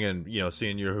guessing and,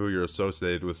 seeing who you're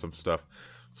associated with some stuff.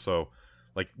 So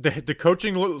like the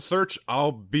coaching search,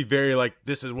 I'll be very like,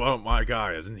 this is what my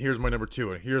guy is, and here's my number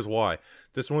 2, and here's why.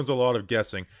 This one's a lot of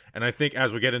guessing. And I think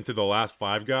as we get into the last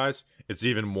 5 guys, it's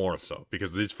even more so.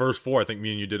 Because these first 4, I think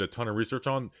me and you did a ton of research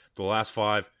on. The last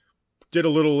 5 did a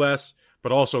little less.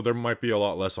 But also, there might be a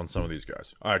lot less on some of these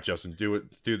guys. All right, Justin, do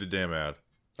the damn ad.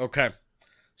 Okay.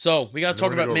 So, we got to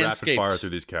talk about Manscaped. Rapid fire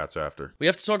through these cats after. We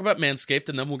have to talk about Manscaped,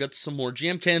 and then we'll get to some more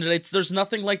GM candidates. There's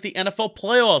nothing like the NFL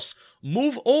playoffs.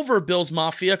 Move over, Bills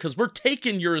Mafia, because we're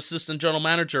taking your assistant general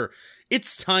manager.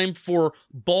 It's time for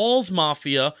Balls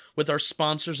Mafia with our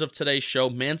sponsors of today's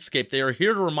show, Manscaped. They are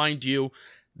here to remind you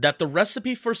that the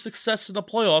recipe for success in the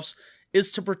playoffs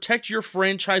is to protect your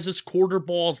franchise's quarter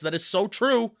balls. That is so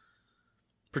true.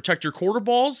 Protect your quarter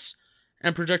balls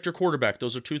and protect your quarterback.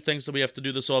 Those are 2 things that we have to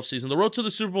do this offseason. The road to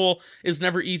the Super Bowl is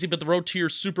never easy, but the road to your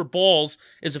Super Balls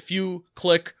is a few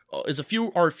clicks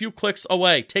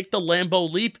away. Take the Lambeau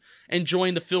leap and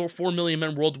join the 4 million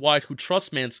men worldwide who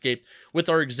trust Manscaped with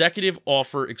our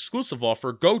exclusive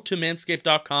offer. Go to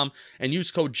manscaped.com and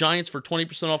use code GIANTS for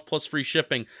 20% off plus free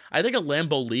shipping. I think a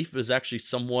Lambeau leap is actually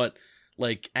somewhat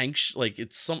like anxious, like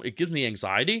it gives me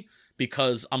anxiety,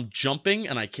 because I'm jumping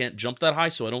and I can't jump that high,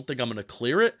 so I don't think I'm going to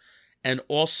clear it. And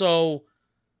also,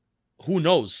 who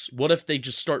knows? What if they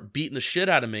just start beating the shit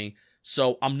out of me?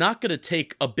 So I'm not going to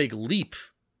take a big leap,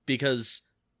 because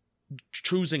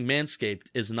choosing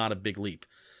Manscaped is not a big leap.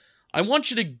 I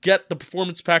want you to get the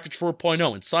Performance Package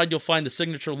 4.0. Inside, you'll find the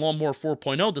Signature Lawnmower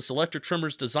 4.0. This electric trimmer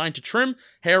is designed to trim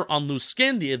hair on loose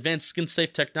skin. The advanced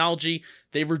skin-safe technology,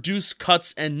 they reduce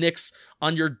cuts and nicks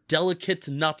on your delicate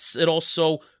nuts. It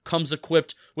also comes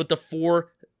equipped with the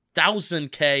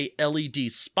 4000K LED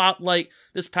spotlight.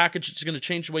 This package is going to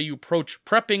change the way you approach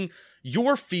prepping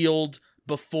your field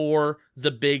before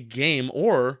the big game,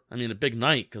 or a big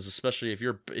night, because especially if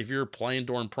you're playing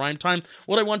during prime time.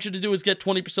 What I want you to do is get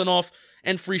 20% off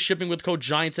and free shipping with code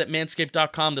GIANTS at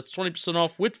manscaped.com. That's 20%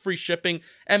 off with free shipping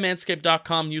at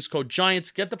manscaped.com. Use code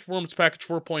GIANTS. Get the Performance Package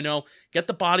 4.0. Get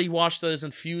the body wash that is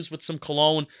infused with some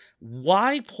cologne.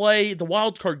 Why play the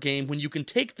wildcard game when you can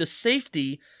take the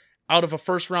safety out of a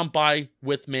first-round bye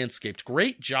with Manscaped?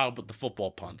 Great job with the football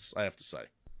punts, I have to say.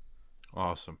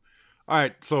 Awesome. All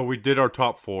right, so we did our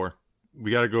top 4.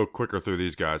 We got to go quicker through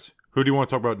these guys. Who do you want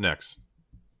to talk about next?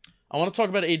 I want to talk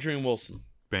about Adrian Wilson.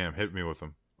 Bam, hit me with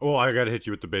him. Oh, I got to hit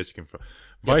you with the basic info. Yes,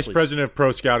 Vice please. President of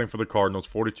Pro Scouting for the Cardinals,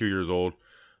 42 years old.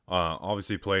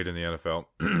 Obviously played in the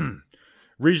NFL.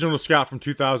 Regional Scout from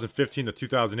 2015 to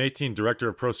 2018. Director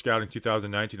of Pro Scouting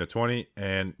 2019 to 20.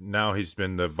 And now he's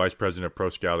been the Vice President of Pro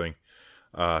Scouting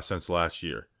since last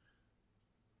year.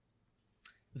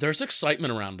 There's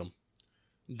excitement around him.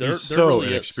 There He's so really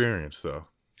is. inexperienced, though.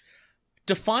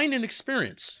 Define an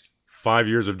experience. 6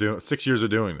 years of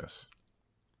doing this.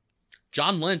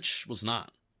 John Lynch was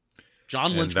not.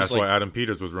 John And Lynch that's was like, why Adam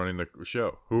Peters was running the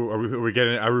show. Who are we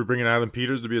getting? Are we bringing Adam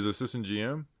Peters to be his assistant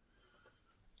GM?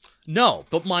 no,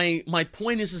 but my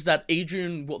point is that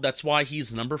Adrian, well, that's why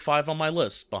he's number 5 on my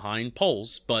list behind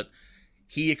Poles, but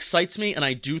he excites me, and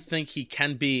I do think he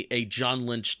can be a John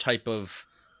Lynch type of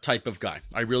guy.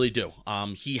 I really do.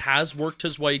 He has worked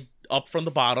his way up from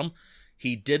the bottom.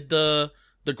 He did the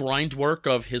grind work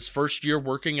of his first year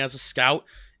working as a scout.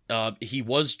 He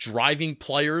was driving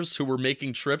players who were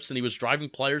making trips, and he was driving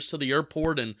players to the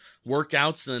airport and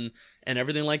workouts and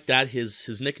everything like that.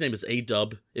 His nickname is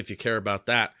A-Dub, if you care about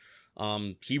that.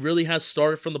 He really has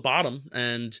started from the bottom,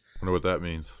 and I wonder what that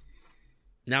means.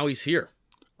 now he's here.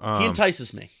 He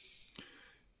entices me.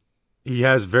 He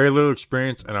has very little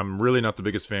experience, and I'm really not the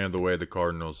biggest fan of the way the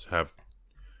Cardinals have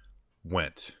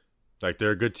went. Like,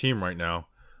 they're a good team right now,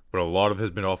 but a lot of it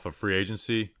has been off of free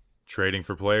agency, trading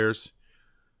for players.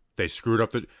 They screwed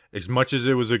up as much as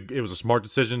it was a smart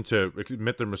decision to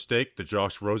admit their mistake. The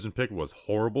Josh Rosen pick was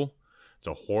horrible. It's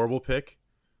a horrible pick.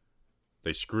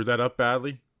 They screwed that up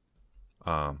badly.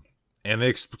 And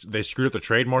they screwed up the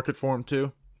trade market for him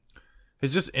too.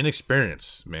 It's just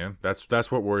inexperience, man.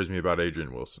 That's what worries me about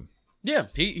Adrian Wilson. Yeah,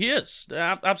 he is.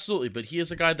 Absolutely. But he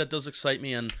is a guy that does excite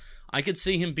me, and I could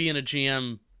see him being a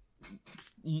GM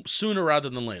sooner rather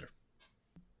than later.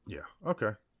 Yeah,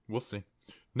 okay. We'll see.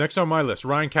 Next on my list,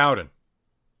 Ryan Cowden,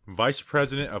 Vice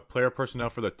President of Player Personnel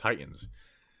for the Titans.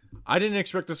 I didn't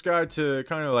expect this guy to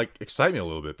kind of like excite me a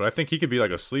little bit, but I think he could be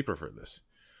like a sleeper for this.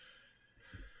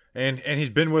 And he's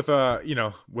been with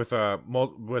with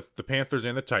the Panthers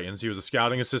and the Titans. He was a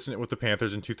scouting assistant with the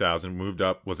Panthers in 2000, moved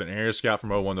up, was an area scout from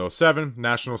 01 to 07,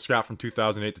 national scout from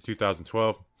 2008 to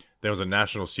 2012. Then was a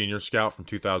national senior scout from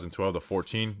 2012 to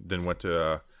 14. Then went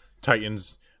to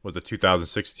Titans, was the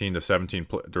 2016 to 17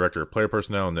 director of player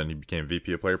personnel, and then he became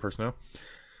VP of player personnel.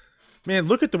 Man,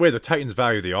 look at the way the Titans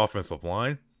value the offensive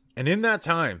line. And in that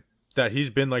time that he's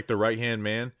been like the right-hand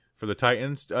man for the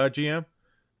Titans GM,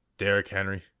 Derrick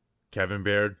Henry, Kevin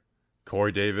Baird,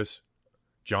 Corey Davis,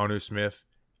 Jonnu Smith,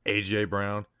 A.J.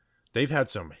 Brown. They've had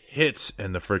some hits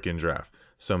in the freaking draft.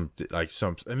 I mean,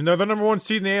 they're the number 1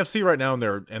 seed in the AFC right now,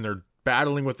 and they're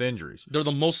battling with injuries. They're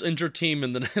the most injured team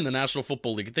in the National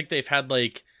Football League. I think they've had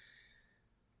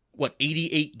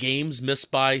 88 games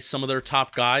missed by some of their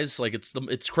top guys. Like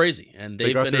it's crazy, and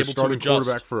they've been able to adjust.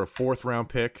 Quarterback for a 4th round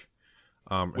pick,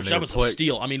 which that was a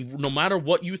steal. I mean, no matter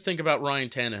what you think about Ryan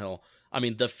Tannehill, I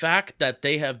mean, the fact that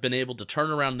they have been able to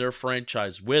turn around their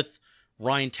franchise with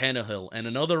Ryan Tannehill and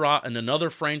another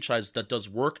franchise that does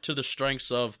work to the strengths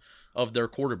of their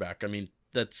quarterback. I mean,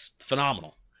 that's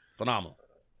phenomenal. Phenomenal.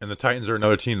 And the Titans are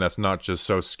another team that's not just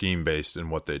so scheme based in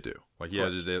what they do. Like, yeah,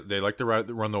 they like to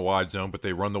run the wide zone, but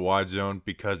they run the wide zone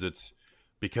because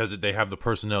they have the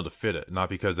personnel to fit it, not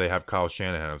because they have Kyle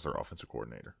Shanahan as their offensive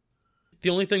coordinator. The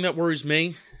only thing that worries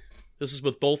me, this is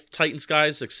with both Titans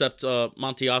guys, except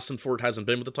Monty Ossenfort hasn't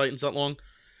been with the Titans that long.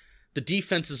 The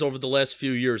defenses over the last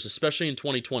few years, especially in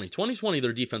 2020. 2020,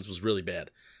 their defense was really bad.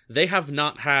 They have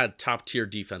not had top tier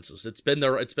defenses. It's been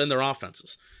their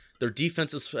offenses. Their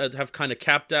defenses have kind of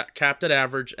capped at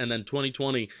average, and then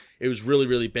 2020, it was really,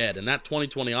 really bad. And that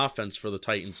 2020 offense for the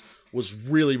Titans was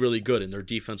really, really good, and their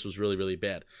defense was really, really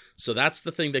bad. So that's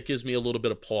the thing that gives me a little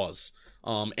bit of pause.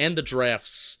 And the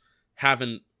drafts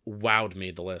haven't wowed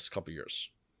me the last couple years.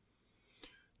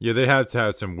 Yeah, they had to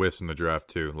have some whiffs in the draft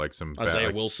too, like some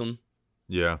Isaiah Wilson.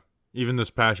 Yeah, even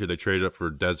this past year they traded up for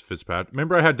Dez Fitzpatrick.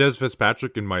 Remember, I had Dez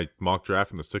Fitzpatrick in my mock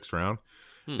draft in the 6th round.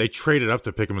 They traded up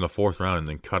to pick him in the 4th round and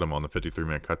then cut him on the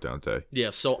 53-man cutdown day.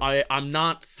 Yeah, so I'm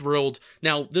not thrilled.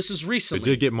 Now, this is recently.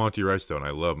 They did get Monty Rice, though, and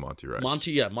I love Monty Rice.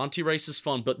 Monty Rice is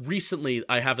fun, but recently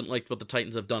I haven't liked what the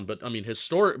Titans have done. But, I mean,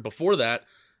 before that,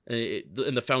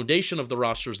 and the foundation of the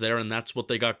roster's there, and that's what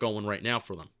they got going right now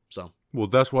for them. So. Well,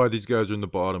 that's why these guys are in the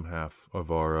bottom half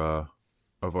of our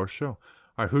show.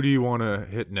 All right, who do you want to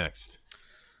hit next?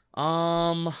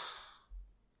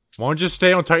 Why don't you just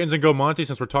stay on Titans and go Monty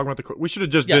since we're talking about we should have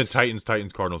just did Titans,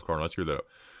 Cardinals. Let's screw that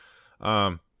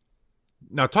up.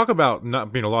 Now talk about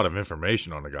not being a lot of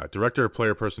information on the guy. Director of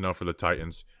Player Personnel for the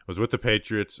Titans, was with the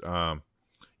Patriots.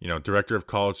 Director of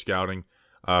College Scouting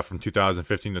from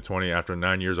 2015 to 20 after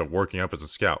 9 years of working up as a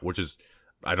scout, which is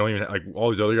I don't even like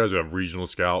all these other guys who have regional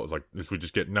scouts. Like this would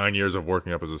just get 9 years of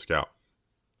working up as a scout.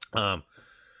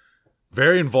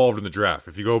 Very involved in the draft.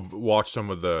 If you go watch some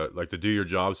of the Do Your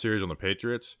Job series on the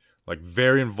Patriots, like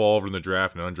very involved in the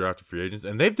draft and undrafted free agents,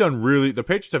 and the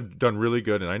Patriots have done really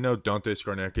good. And I know Dante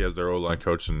Scarnecchia as their O-line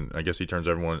coach, and I guess he turns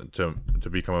everyone to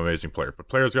become an amazing player. But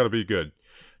players got to be good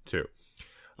too.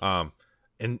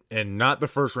 And not the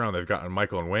first round. They've gotten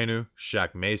Michael Onwenu,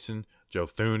 Shaq Mason, Joe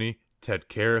Thuney, Ted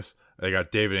Karras. They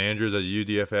got David Andrews at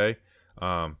UDFA.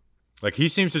 Like he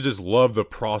seems to just love the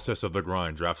process of the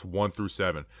grind. Drafts 1 through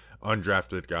 7,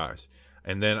 undrafted guys.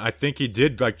 And then I think he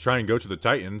did like try and go to the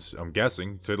Titans, I'm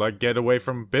guessing, to like get away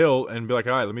from Bill and be like,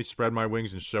 all right, let me spread my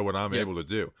wings and show what I'm able to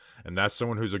do. And that's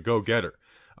someone who's a go-getter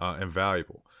and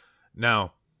valuable.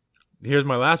 Now, here's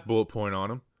my last bullet point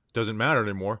on him. Doesn't matter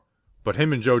anymore, but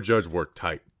him and Joe Judge worked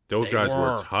tight. Those guys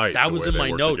were tight. That was in my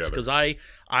notes because I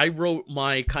wrote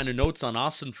my kind of notes on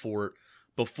Ossenfort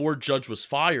before Judge was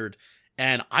fired,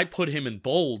 and I put him in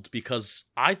bold because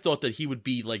I thought that he would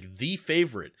be like the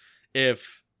favorite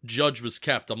if Judge was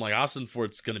kept. I'm like,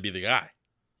 Ossenfort's going to be the guy.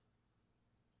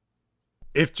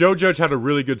 If Joe Judge had a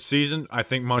really good season, I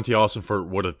think Monty Ossenfort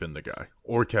would have been the guy.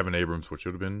 Or Kevin Abrams, which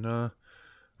would have been a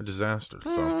disaster.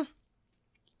 So, all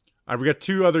right, we got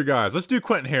 2 other guys. Let's do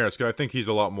Quentin Harris because I think he's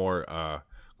a lot more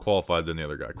qualified than the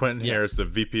other guy. Quentin Harris, the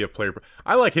VP of player.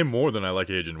 I like him more than I like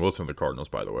Adrian Wilson of the Cardinals,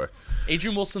 by the way.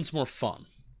 Adrian Wilson's more fun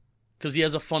because he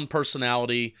has a fun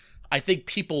personality. I think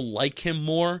people like him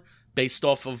more based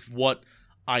off of what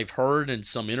I've heard in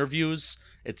some interviews.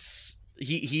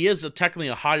 He is technically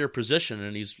a higher position,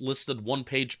 and he's listed 1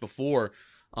 page before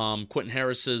Quentin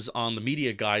Harris is on the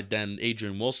media guide than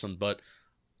Adrian Wilson, but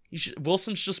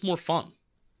Wilson's just more fun.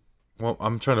 Well,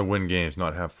 I'm trying to win games,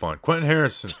 not have fun. Quentin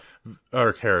Harris,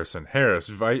 vice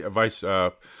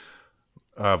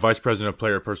president of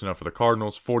player personnel for the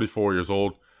Cardinals, 44 years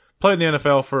old. Played in the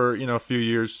NFL for a few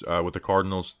years with the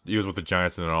Cardinals. He was with the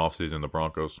Giants in an offseason in the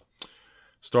Broncos.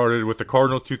 Started with the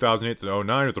Cardinals 2008 to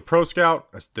 2009 as a pro scout.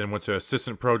 Then went to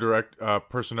assistant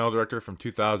personnel director from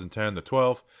 2010 to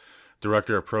 12.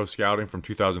 Director of pro scouting from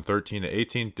 2013 to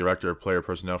 18. Director of player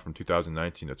personnel from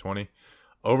 2019 to 20.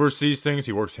 Oversees things.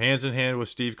 He works hands in hand with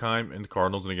Steve Keim and the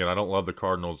Cardinals. And again, I don't love the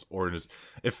Cardinals organization.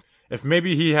 If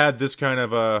maybe he had this kind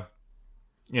of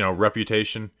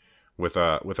reputation with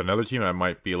another team, I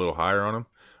might be a little higher on him.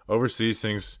 Oversees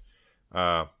things.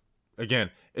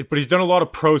 Again, but he's done a lot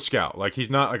of pro scout. Like he's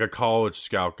not like a college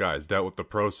scout guy. He's dealt with the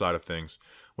pro side of things,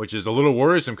 which is a little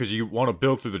worrisome because you want to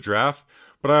build through the draft.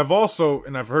 But I've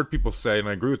heard people say, and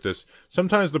I agree with this,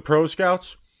 sometimes the pro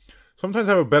scouts have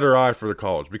a better eye for the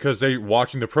college because they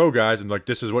watching the pro guys and like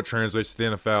this is what translates to the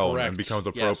NFL and becomes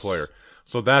a pro player.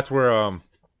 So that's where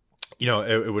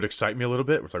it would excite me a little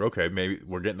bit. It's like, okay, maybe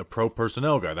we're getting the pro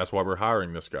personnel guy. That's why we're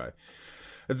hiring this guy.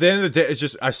 At the end of the day, it's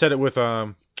just I said it with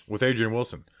Adrian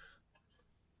Wilson.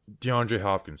 DeAndre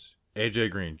Hopkins,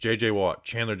 AJ Green, JJ Watt,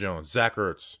 Chandler Jones, Zach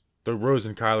Ertz, the Rose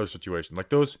and Kyler situation. Like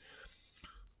those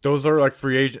are like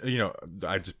free agent,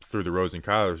 I just threw the Rose and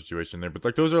Kyler situation there, but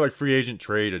like those are like free agent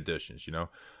trade additions,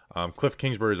 Cliff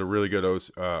Kingsbury is a really good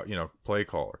play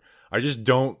caller.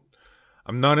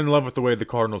 I'm not in love with the way the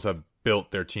Cardinals have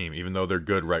built their team, even though they're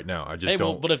good right now. I just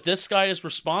don't. But if this guy is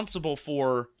responsible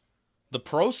for the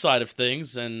pro side of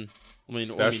things, and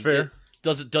that's fair.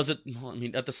 Does it?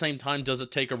 At the same time, does it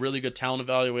take a really good talent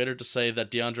evaluator to say that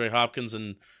DeAndre Hopkins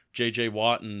and J.J.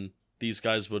 Watt and these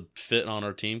guys would fit on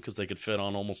our team because they could fit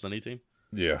on almost any team?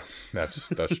 Yeah, that's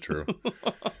true.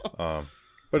 But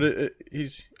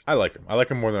I like him. I like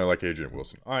him more than I like Adrian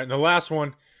Wilson. All right, and the last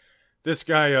one, this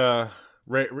guy,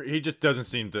 he just doesn't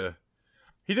seem to.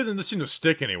 He doesn't seem to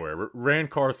stick anywhere.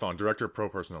 Rand Carthon, director of pro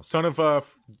personnel, son of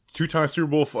 2-time Super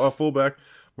Bowl fullback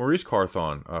Maurice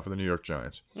Carthon for the New York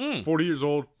Giants. 40 years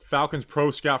old, Falcons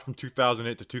pro scout from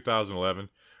 2008 to 2011,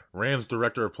 Rams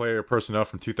director of player personnel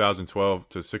from 2012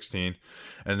 to 16,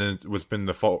 and then been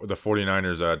the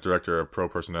 49ers director of pro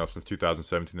personnel since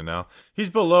 2017 to now. He's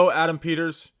below Adam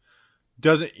Peters.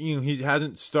 He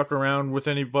hasn't stuck around with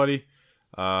anybody.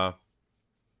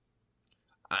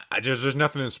 There's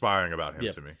nothing inspiring about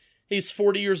him to me. He's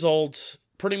 40 years old,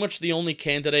 pretty much the only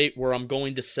candidate where I'm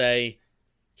going to say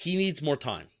he needs more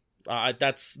time.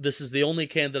 This is the only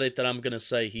candidate that I'm going to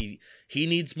say he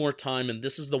needs more time, and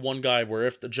this is the one guy where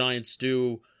if the Giants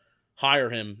do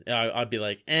hire him, I'd be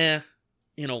like, I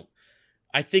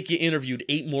think you interviewed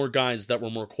 8 more guys that were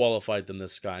more qualified than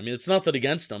this guy. I mean, it's nothing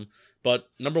against him, but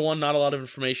number 1, not a lot of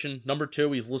information. Number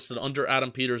 2, he's listed under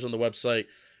Adam Peters on the website.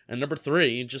 And number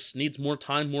 3, he just needs more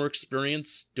time, more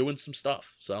experience doing some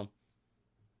stuff. So,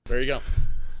 there you go.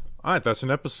 All right, that's an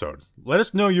episode. Let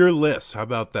us know your list. How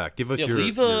about that? Give us your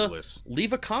list.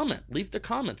 Leave a comment. Leave the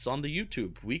comments on the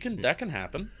YouTube. That can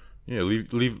happen. Yeah,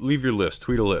 leave your list.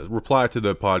 Tweet a list. Reply to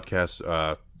the podcast,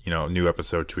 new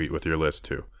episode tweet with your list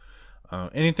too.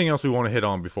 Anything else we want to hit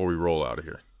on before we roll out of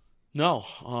here? No.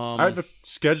 I have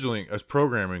a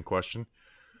programming question.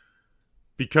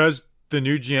 Because the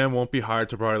new GM won't be hired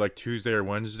till probably like Tuesday or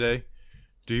Wednesday,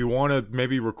 do you want to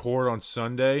maybe record on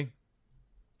Sunday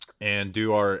and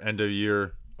do our end of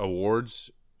year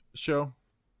awards show?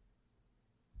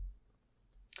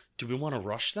 Do we want to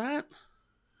rush that?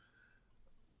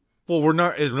 Well, we're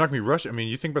not going to be rushing. I mean,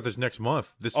 you think about this next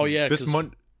month. This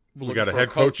month we got a head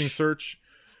coaching search.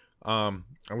 I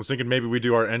was thinking maybe we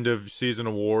do our end of season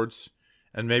awards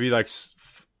and maybe like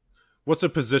what's a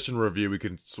position review we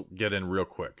can get in real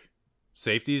quick?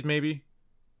 Safeties maybe?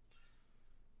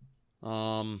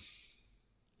 Let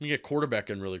me get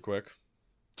quarterback in really quick.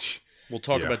 We'll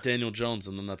talk about Daniel Jones,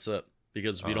 and then that's it,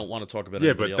 because we don't want to talk about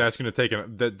anybody else. That's going to take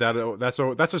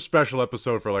that's a special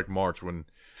episode for like March when,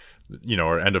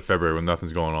 or end of February when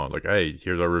nothing's going on. Like, hey,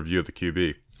 here's our review of the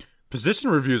QB.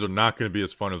 Position reviews are not going to be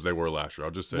as fun as they were last year.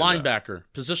 I'll just say linebacker,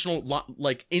 positional,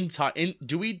 like inside.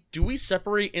 Do we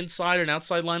separate inside and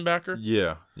outside linebacker?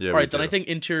 Yeah. All right, then I think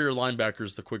interior linebacker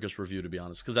is the quickest review, to be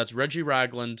honest, because that's Reggie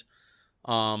Ragland,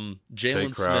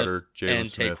 Jalen Smith,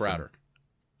 and Tay Crowder.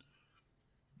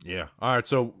 Yeah. All right,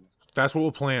 so that's what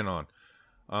we'll plan on.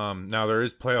 Now there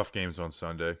is playoff games on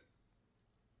Sunday.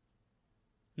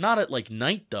 Not at like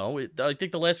night though. I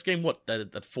think the last game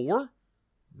at 4.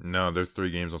 No, there's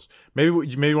 3 games on. Maybe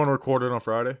want to record it on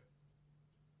Friday.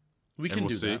 We can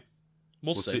do that.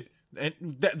 We'll see. And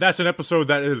that's an episode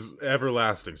that is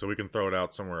everlasting, so we can throw it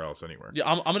out somewhere else, anywhere.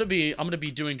 Yeah, I'm gonna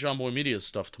be doing John Boy Media's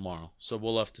stuff tomorrow, so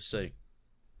we'll have to see.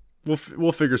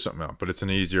 We'll figure something out, but it's an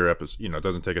easier episode. It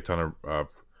doesn't take a ton of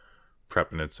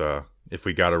prep, and it's if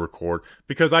we got to record,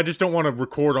 because I just don't want to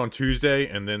record on Tuesday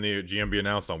and then the GM be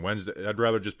announced on Wednesday. I'd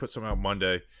rather just put something out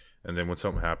Monday. And then when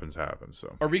something happens.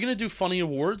 So, are we gonna do funny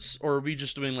awards, or are we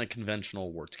just doing like conventional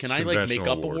awards? Can I like make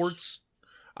up awards?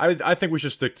 I think we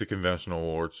should stick to conventional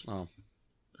awards. Oh,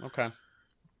 okay.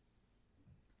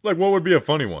 Like, what would be a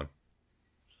funny one?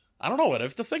 I don't know. I'd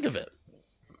have to think of it.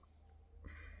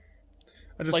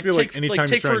 I just feel like anytime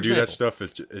you try to do that stuff,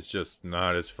 it's just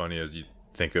not as funny as you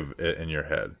think of it in your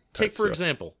head. Take for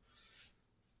example,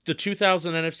 the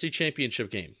 2000 NFC Championship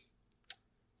game.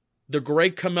 The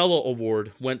Greg Camelo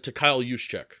Award went to Kyle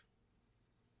Juszczyk.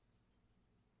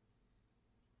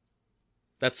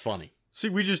 That's funny. See,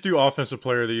 we just do Offensive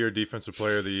Player of the Year, Defensive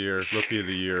Player of the Year, Rookie of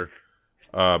the Year,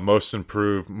 Most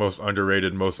Improved, Most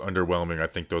Underrated, Most Underwhelming. I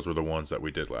think those were the ones that we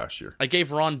did last year. I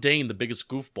gave Ron Dane the biggest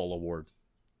goofball award.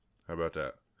 How about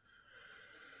that?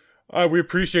 All right, we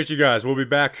appreciate you guys. We'll be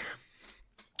back.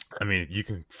 I mean, you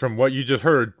can, from what you just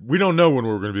heard, we don't know when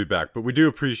we're going to be back, but we do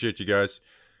appreciate you guys.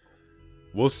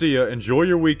 We'll see ya. Enjoy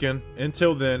your weekend.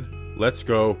 Until then, let's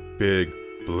go Big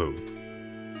Blue.